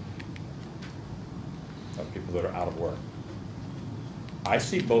of people that are out of work. I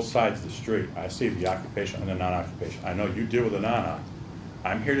see both sides of the street. I see the occupation and the non-occupation. I know you deal with the non-occ.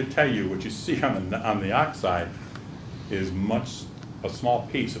 I'm here to tell you what you see on the occ side is a small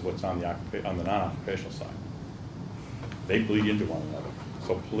piece of what's on the non-occupational side. They bleed into one another.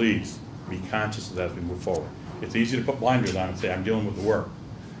 So please be conscious of that as we move forward. It's easy to put blinders on and say, I'm dealing with the work.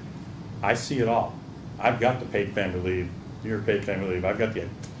 I see it all. I've got the paid family leave, New York paid family leave. I've got the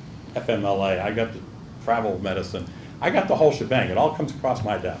FMLA. I've got the travel medicine. I got the whole shebang. It all comes across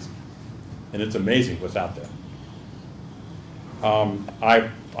my desk. And it's amazing what's out there.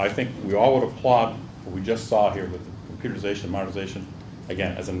 I think we all would applaud what we just saw here with the computerization and modernization.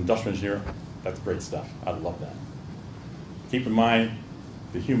 Again, as an industrial engineer, that's great stuff. I love that. Keep in mind,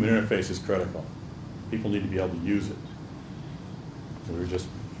 the human interface is critical. People need to be able to use it.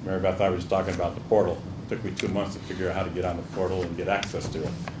 Mary Beth and I were just talking about the portal. It took me 2 months to figure out how to get on the portal and get access to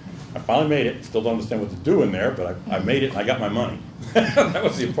it. I finally made it. Still don't understand what to do in there, but I made it and I got my money. That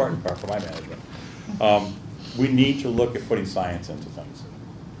was the important part for my management. We need to look at putting science into things.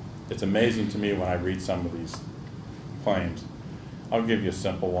 It's amazing to me when I read some of these claims. I'll give you a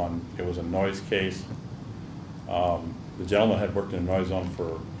simple one. It was a noise case. The gentleman had worked in a noise zone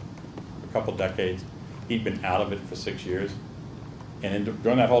for a couple decades. He'd been out of it for 6 years. And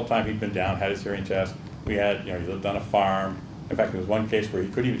during that whole time, he'd been down, had his hearing test. He lived on a farm. In fact, there was one case where he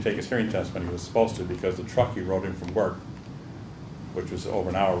couldn't even take his hearing test when he was supposed to because the truck he rode in from work, which was over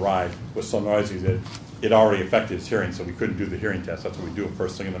an hour ride, was so noisy that it already affected his hearing, so we couldn't do the hearing test. That's what we do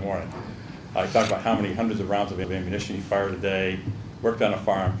first thing in the morning. He talked about how many hundreds of rounds of ammunition he fired a day, worked on a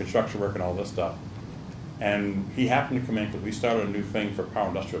farm, construction work, and all this stuff. And he happened to come in because we started a new thing for power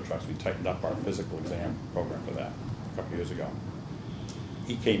industrial trucks. We tightened up our physical exam program for that a couple years ago.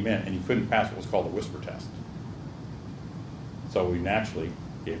 He came in and he couldn't pass what was called a whisper test. So we naturally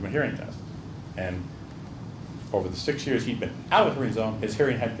gave him a hearing test. And over the 6 years he'd been out of the hearing zone, his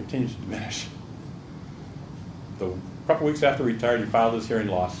hearing had continued to diminish. A couple weeks after he retired, he filed his hearing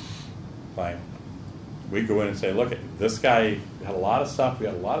loss claim. We go in and say, look, this guy had a lot of stuff. We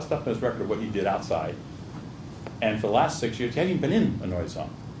had a lot of stuff in his record of what he did outside. And for the last 6 years, he hadn't even been in a noise zone.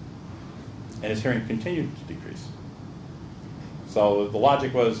 And his hearing continued to decrease. So the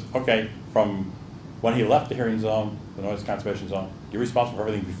logic was, okay, from when he left the hearing zone, the noise conservation zone, you're responsible for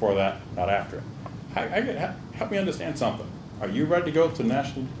everything before that, not after it. Help me understand something. Are you ready to go to the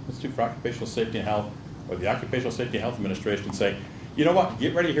National Institute for Occupational Safety and Health or the Occupational Safety and Health Administration and say, you know what,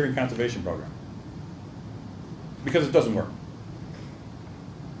 get ready to hearing conservation program? Because it doesn't work.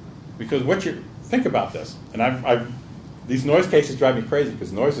 Because think about this, and these noise cases drive me crazy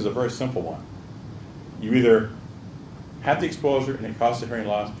because noise is a very simple one. You either have the exposure and it causes a hearing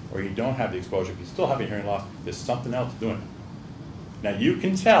loss, or you don't have the exposure, you still have a hearing loss, there's something else doing it. Now you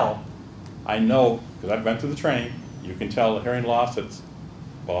can tell, I know, because I've been through the training, you can tell a hearing loss that's,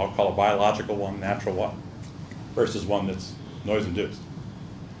 well, I'll call a biological one, natural one, versus one that's noise-induced.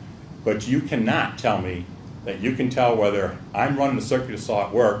 But you cannot tell me that you can tell whether I'm running a circuit saw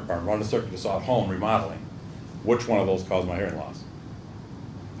at work or I'm running a circuit saw at home remodeling, which one of those caused my hearing loss.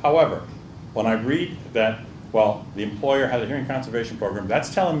 However, when I read that, well, the employer had a hearing conservation program,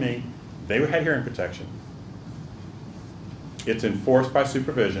 that's telling me they had hearing protection. It's enforced by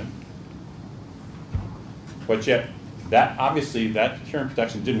supervision. But yet, obviously that hearing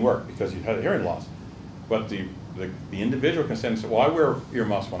protection didn't work because you had a hearing loss. But the individual can say, well, I wear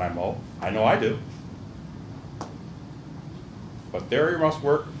earmuffs when I mow. I know I do. But their earmuffs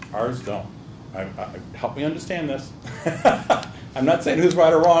work, ours don't. Help me understand this. I'm not saying who's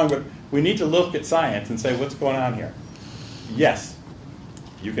right or wrong, but We need to look at science and say, what's going on here? Yes,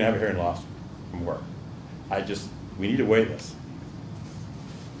 you can have a hearing loss from work. We need to weigh this.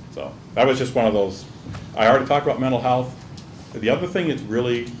 So that was just one of those. I already talked about mental health. The other thing is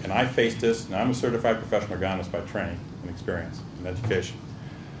really, and I face this, and I'm a certified professional ergonomist by training and experience and education.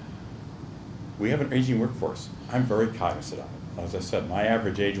 We have an aging workforce. I'm very cognizant of it. As I said, my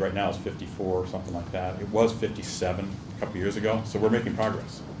average age right now is 54 or something like that. It was 57 a couple years ago, so we're making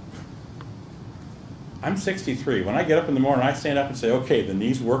progress. I'm 63. When I get up in the morning, I stand up and say, okay, the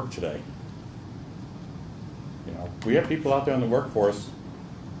knees work today. You know, we have people out there in the workforce,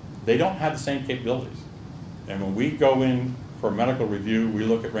 they don't have the same capabilities. And when we go in for a medical review, we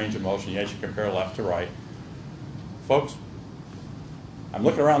look at range of motion. Yes, you compare left to right. Folks, I'm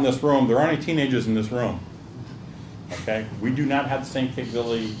looking around this room. There aren't any teenagers in this room. Okay? We do not have the same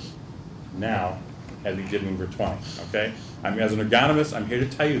capability now as we did when we were 20. Okay? As an ergonomist, I'm here to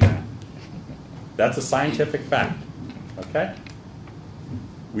tell you that. That's a scientific fact. Okay?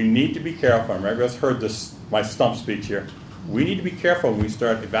 We need to be careful. And everybody's heard this, my stump speech here. We need to be careful when we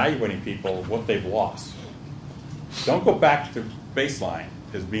start evaluating people what they've lost. Don't go back to baseline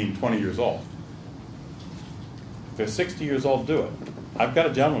as being 20 years old. If they're 60 years old, do it. I've got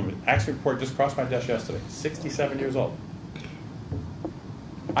a gentleman, accident report just crossed my desk yesterday, 67 years old.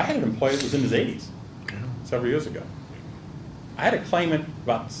 I had an employee that was in his 80s several years ago. I had a claimant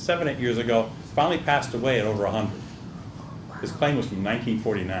about 7, 8 years ago, finally passed away at over 100. His claim was from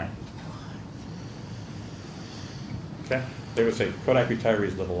 1949. Okay? They would say, Kodak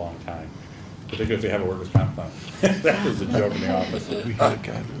retirees live a long time, particularly if they have a workers' comp plan. That was a joke in the office.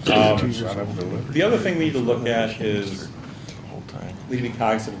 The other thing we need to look at is we need to be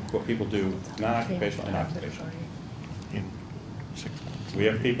cognizant of what people do, non-occupational and occupational. We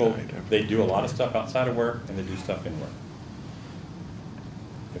have people, they do a lot of stuff outside of work, and they do stuff in work.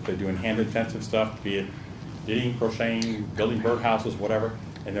 If they're doing hand-intensive stuff, be it knitting, crocheting, building birdhouses, whatever,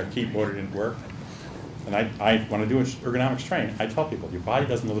 and they're keyboarded at work. And when I do ergonomics training, I tell people, your body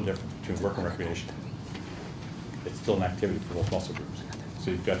doesn't know the difference between work and recreation. It's still an activity for those muscle groups.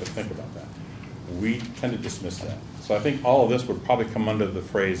 So you've got to think about that. We tend to dismiss that. So I think all of this would probably come under the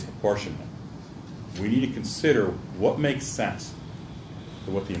phrase apportionment. We need to consider what makes sense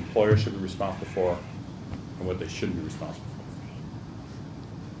to what the employer should be responsible for and what they shouldn't be responsible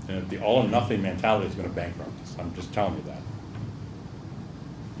for. And if the all or nothing mentality is going to bankrupt us, I'm just telling you that.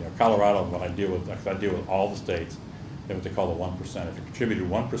 You know, Colorado, when I deal with all the states, they have what they call the 1%. If you contributed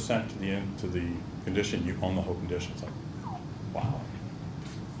 1% to the condition, you own the whole condition. It's like, wow.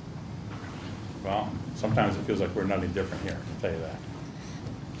 Well, sometimes it feels like we're not any different here, I can tell you that.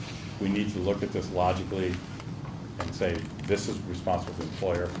 We need to look at this logically and say, this is responsible for the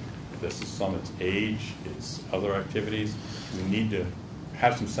employer. This is some of its age, its other activities. We need to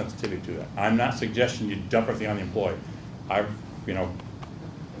have some sensitivity to that. I'm not suggesting you dump everything on the employee.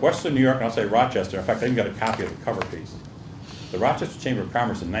 Western New York, and I'll say Rochester, in fact, I even got a copy of the cover piece. The Rochester Chamber of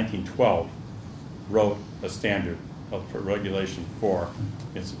Commerce in 1912 wrote a standard for regulation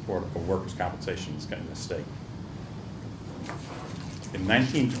in support of workers' compensation in the state. In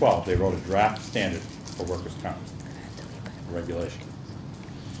 1912, they wrote a draft standard for workers' comp regulation.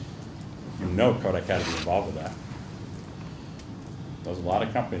 You know Kodak had to be involved with that. There's a lot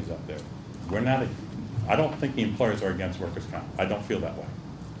of companies up there. I don't think the employers are against workers' comp. I don't feel that way.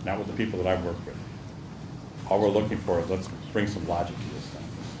 Not with the people that I've worked with. All we're looking for is let's bring some logic to this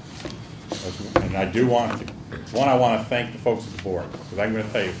thing. And I do want to, I want to thank the folks at the board, because I'm going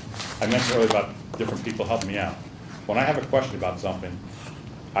to tell you, I mentioned earlier about different people helping me out. When I have a question about something,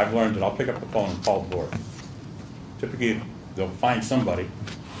 I've learned that I'll pick up the phone and call the board. Typically, they'll find somebody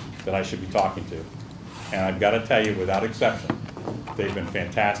that I should be talking to. And I've got to tell you, without exception, they've been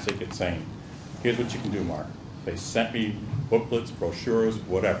fantastic at saying, here's what you can do, Mark. They sent me booklets, brochures,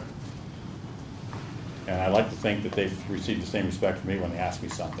 whatever. And I like to think that they've received the same respect from me when they ask me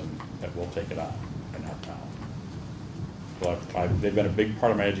something, that we'll take it on and not now. Well, they've been a big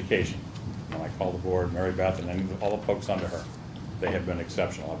part of my education. When I call the board, Mary Beth, and all the folks under her, they have been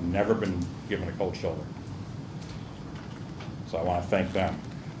exceptional. I've never been given a cold shoulder. So I want to thank them.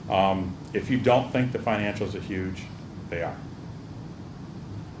 If you don't think the financials are huge, they are.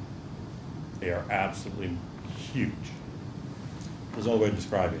 They are absolutely huge. There's no way to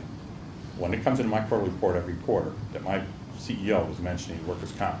describe it. When it comes into my quarterly report every quarter, that my CEO was mentioning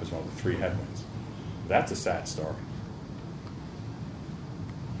workers' comp as one of the 3 headwinds. That's a sad story.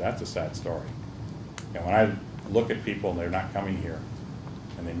 That's a sad story. And when I look at people and they're not coming here,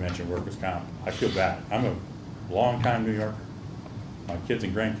 and they mention workers' comp, I feel bad. I'm a long-time New Yorker. My kids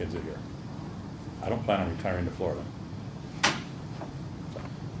and grandkids are here. I don't plan on retiring to Florida. So,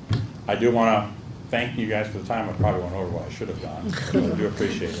 I do want to thank you guys for the time. I probably went over what I should have done. So I do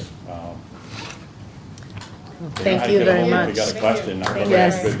appreciate it. Thank you very much. If you got a question, I'll go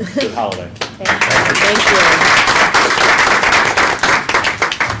Yes. back. Good holiday. Thank you.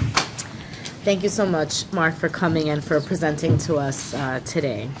 Thank you so much, Mark, for coming and for presenting to us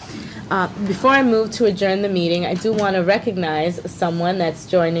today. Before I move to adjourn the meeting, I do want to recognize someone that's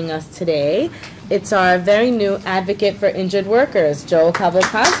joining us today. It's our very new advocate for injured workers, Joe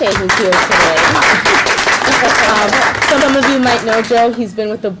Cavalcante, who's here today. Some of you might know Joe. He's been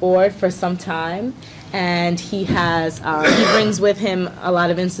with the board for some time, and he brings with him a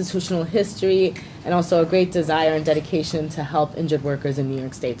lot of institutional history and also a great desire and dedication to help injured workers in New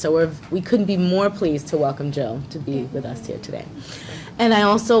York State. So we couldn't be more pleased to welcome Joe to be with us here today. And I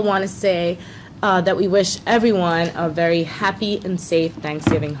also want to say that we wish everyone a very happy and safe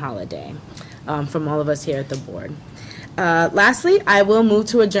Thanksgiving holiday from all of us here at the board. Lastly, I will move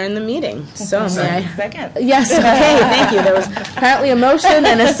to adjourn the meeting. So may I? Second. Yes, okay, thank you. There was apparently a motion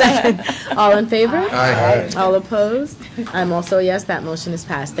and a second. All in favor? Aye. All opposed? I'm also a yes, that motion is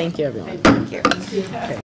passed. Thank you, everyone. Thank you.